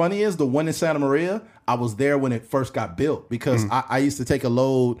 What's funny is the one in Santa Maria, I was there when it first got built because I used to take a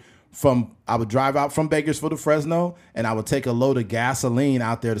load I would drive out from Bakersfield to Fresno and I would take a load of gasoline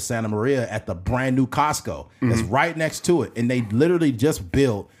out there to Santa Maria at the brand new Costco that's right next to it. And they literally just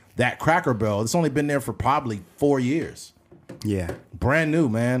built that Cracker Barrel. It's only been there for probably 4 years. Yeah. Brand new,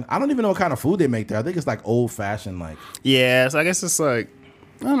 man. I don't even know what kind of food they make there. I think it's like old fashioned, like. Yeah, so I guess it's like,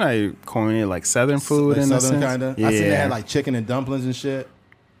 I don't know, you calling it like Southern food in Southern kind of. Yeah. I seen they had like chicken and dumplings and shit.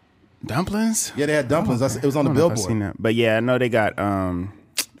 Dumplings? Yeah, they had dumplings. It was on the billboard. I've seen that. But yeah, I know they got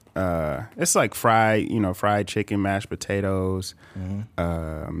it's like fried chicken, mashed potatoes,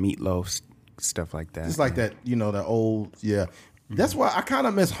 meatloaf, stuff like that. It's like that, the old, yeah. That's why I kind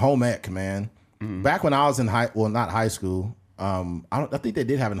of miss home ec, man. Back when I was in not high school. I think they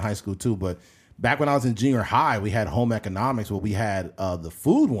did have it in high school too, but back when I was in junior high, we had home economics where we had the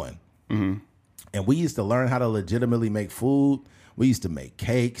food one. And we used to learn how to legitimately make food. We used to make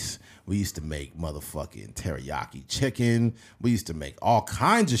cakes. We used to make motherfucking teriyaki chicken. We used to make all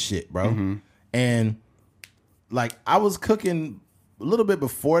kinds of shit, bro. And like I was cooking a little bit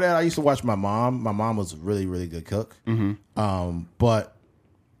before that. I used to watch my mom. My mom was a really, really good cook. But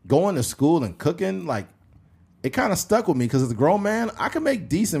going to school and cooking, like it kind of stuck with me because as a grown man, I can make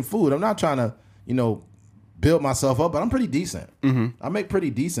decent food. I'm not trying to, build myself up, but I'm pretty decent. I make pretty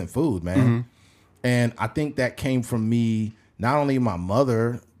decent food, man. And I think that came from me, not only my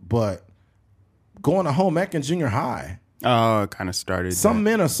mother, but going to home ec in junior high. Oh, it kind of started. Some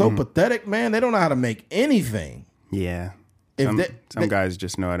men are so pathetic, man. They don't know how to make anything. Yeah. Some guys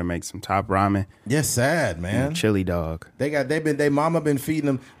just know how to make some top ramen. Yeah, sad, man. Chili dog. They mama been feeding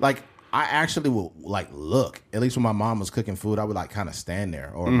them. Like I actually will like look. At least when my mom was cooking food, I would like kind of stand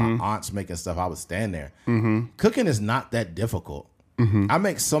there, or my aunt's making stuff, I would stand there. Cooking is not that difficult. I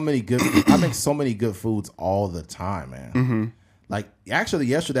make so many good foods all the time, man. Like actually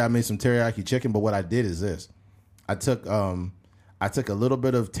yesterday I made some teriyaki chicken, but what I did is this. I took a little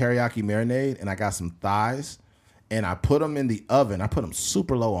bit of teriyaki marinade and I got some thighs and I put them in the oven. I put them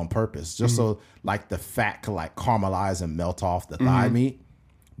super low on purpose just so like the fat could like caramelize and melt off the thigh meat.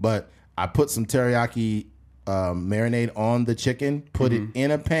 But I put some teriyaki marinade on the chicken, put it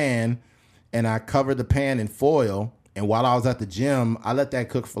in a pan, and I covered the pan in foil. And while I was at the gym, I let that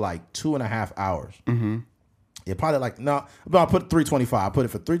cook for like 2.5 hours. It probably but I put 325. I put it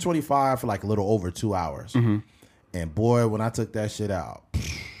for 325 for like a little over 2 hours. And boy, when I took that shit out,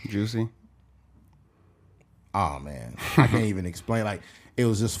 juicy. Oh man, I can't even explain. Like it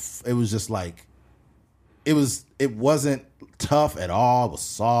wasn't tough at all. It was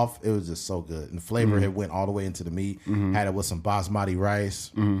soft. It was just so good. And the flavor it went all the way into the meat. Had it with some basmati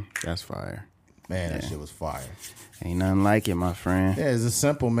rice. That's fire. Man, that shit was fire. Ain't nothing like it, my friend. Yeah, it's just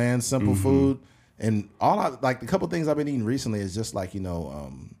simple, man. Simple food. And like the couple things I've been eating recently is just like,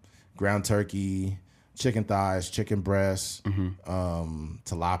 ground turkey, chicken thighs, chicken breasts,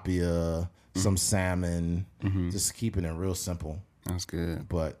 tilapia, some salmon, just keeping it real simple. That's good.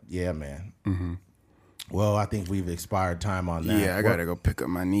 But yeah, man. Well, I think we've expired time on that. Yeah, I got to go pick up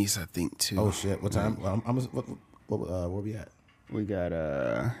my niece, I think, too. Oh, shit. What time? Where we at? We got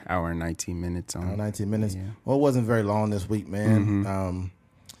hour and 19 minutes on. Hour 19 minutes? Yeah. Well, it wasn't very long this week, man.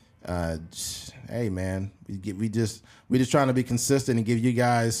 Hey, man, we just trying to be consistent and give you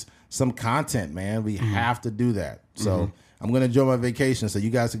guys some content, man. We have to do that. So I'm going to enjoy my vacation so you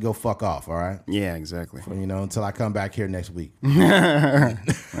guys can go fuck off, all right? Yeah, exactly. Until I come back here next week.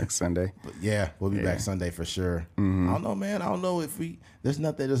 Like Sunday. But yeah, we'll be back Sunday for sure. I don't know, man. I don't know if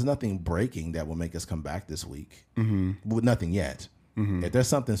there's nothing breaking that will make us come back this week. But nothing yet. If there's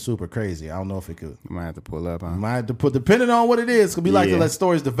something super crazy, I don't know if it could. You might have to pull up, huh? Might have to put, depending on what it is, could be like to let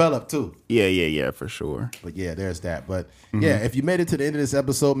stories develop too. Yeah, for sure. But yeah, there's that. But yeah, if you made it to the end of this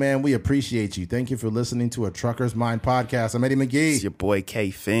episode, man, we appreciate you. Thank you for listening to a Trucker's Mind podcast. I'm Eddie McGee. It's your boy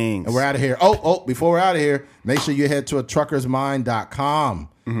K Fings. And we're out of here. Oh, before we're out of here, make sure you head to a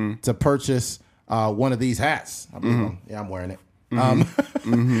truckersmind.com to purchase one of these hats. I'm wearing it.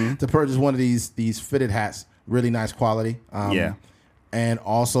 To purchase one of these fitted hats. Really nice quality. And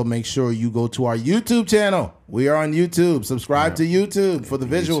also make sure you go to our YouTube channel. We are on YouTube. Subscribe to YouTube for the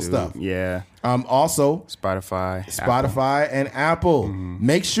visual stuff. Yeah. Also Spotify, and Apple.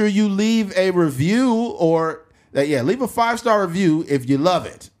 Make sure you leave a review or leave a 5-star review if you love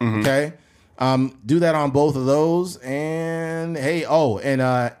it. Okay. Do that on both of those. And hey,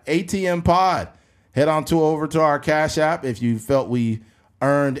 ATM Pod. Head on over to our Cash App if you felt we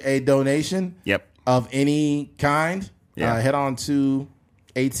earned a donation. Yep. Of any kind. Yeah. Head on to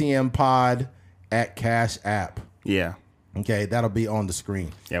ATM Pod at Cash App. Yeah. Okay, that'll be on the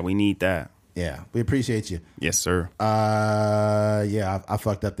screen. Yeah, we need that. Yeah, we appreciate you. Yes, sir. I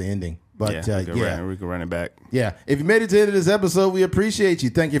fucked up the ending. But we can run it back. Yeah, if you made it to the end of this episode, we appreciate you.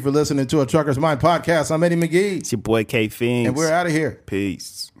 Thank you for listening to a Trucker's Mind podcast. I'm Eddie McGee. It's your boy K Fings. And we're out of here.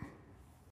 Peace.